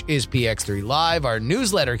Twitch is px3live. Our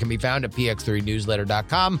newsletter can be found at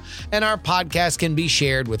px3newsletter.com. And our podcast can be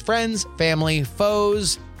shared with friends, family,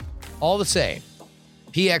 foes, all the same.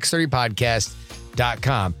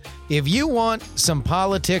 px3podcast.com. If you want some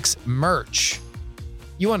politics merch,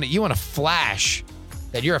 you want to flash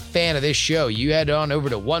that you're a fan of this show, you head on over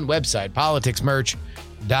to one website,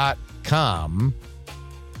 politicsmerch.com.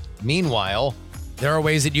 Meanwhile, there are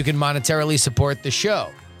ways that you can monetarily support the show.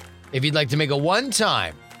 If you'd like to make a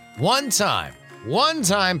one-time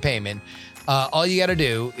payment, all you got to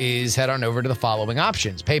do is head on over to the following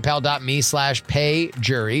options.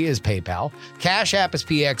 PayPal.me/payjury is PayPal. Cash App is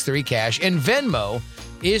PX3Cash. And Venmo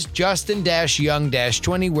is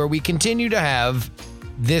Justin-Young-20, where we continue to have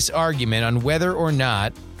this argument on whether or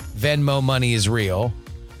not Venmo money is real.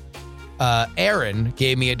 Aaron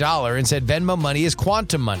gave me $1 and said Venmo money is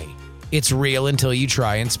quantum money. It's real until you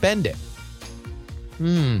try and spend it.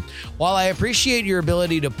 While I appreciate your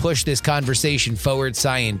ability to push this conversation forward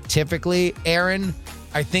scientifically, Aaron,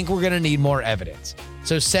 I think we're going to need more evidence.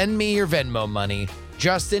 So send me your Venmo money,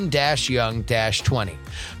 Justin-Young-20.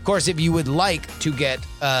 Of course, if you would like to get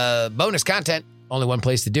bonus content, only one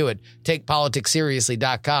place to do it.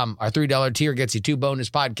 TakePoliticsSeriously.com. Our $3 tier gets you 2 bonus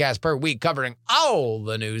podcasts per week covering all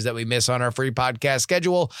the news that we miss on our free podcast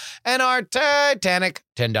schedule. And our Titanic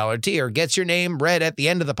 $10 tier gets your name read at the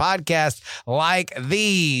end of the podcast like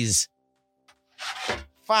these.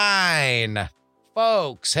 Fine.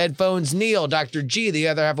 Folks, Headphones Neil, Dr. G, The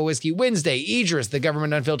Other Half of Whiskey Wednesday, Idris, The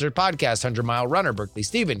Government Unfiltered Podcast, 100 Mile Runner, Berkeley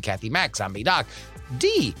Steven, Kathy Mack, Zombie Doc,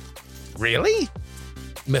 D. Really?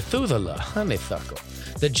 Methuselah, Honeysuckle,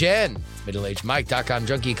 The Jen, Middle-Aged Mike.com,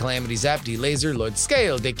 Junkie, Calamity Zap, D Laser, Lord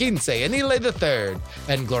Scale, De Quince, Anile III,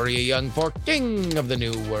 and Gloria Young for King of the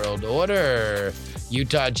New World Order,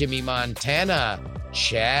 Utah Jimmy Montana,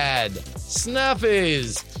 Chad,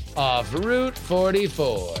 Snuffies, Off Route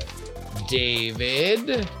 44,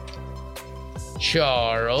 David,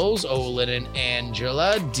 Charles, Olin and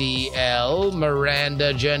Angela, DL,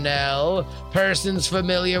 Miranda Janelle, persons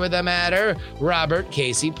familiar with the matter, Robert,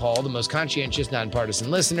 Casey, Paul, the most conscientious, nonpartisan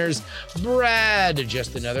listeners, Brad,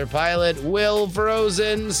 just another pilot, Will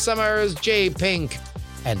Frozen, Summers, J Pink,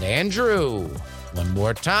 and Andrew. One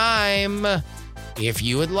more time, if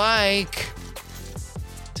you would like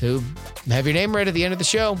to have your name read at the end of the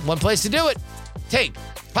show, one place to do it,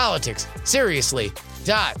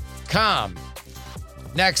 TakePoliticsSeriously.com.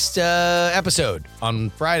 Next episode on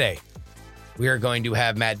Friday, we are going to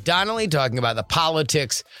have Matt Donnelly talking about the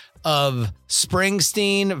politics of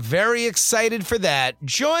Springsteen. Very excited for that.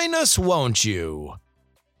 Join us, won't you?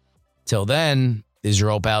 Till then, this is your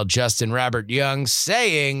old pal Justin Robert Young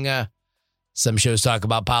saying some shows talk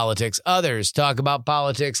about politics, others talk about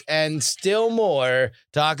politics, and still more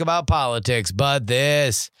talk about politics. But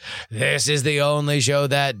this is the only show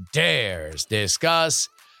that dares discuss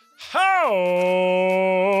Hole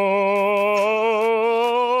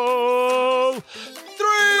 3!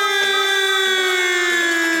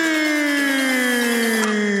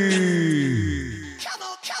 Come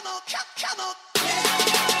on, come on, come on.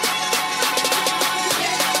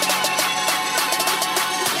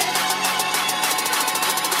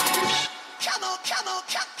 Come on, come on,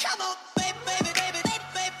 come on. Baby, baby, baby, baby,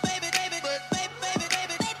 baby, baby, baby, baby, baby,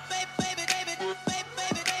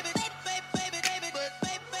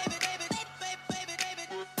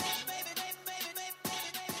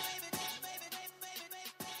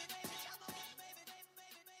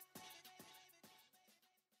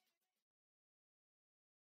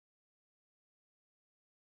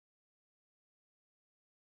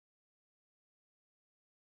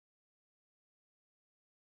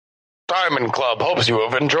 Diamond Club hopes you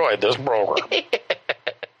have enjoyed this program.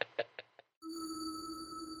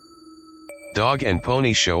 Dog and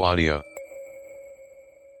Pony Show Audio.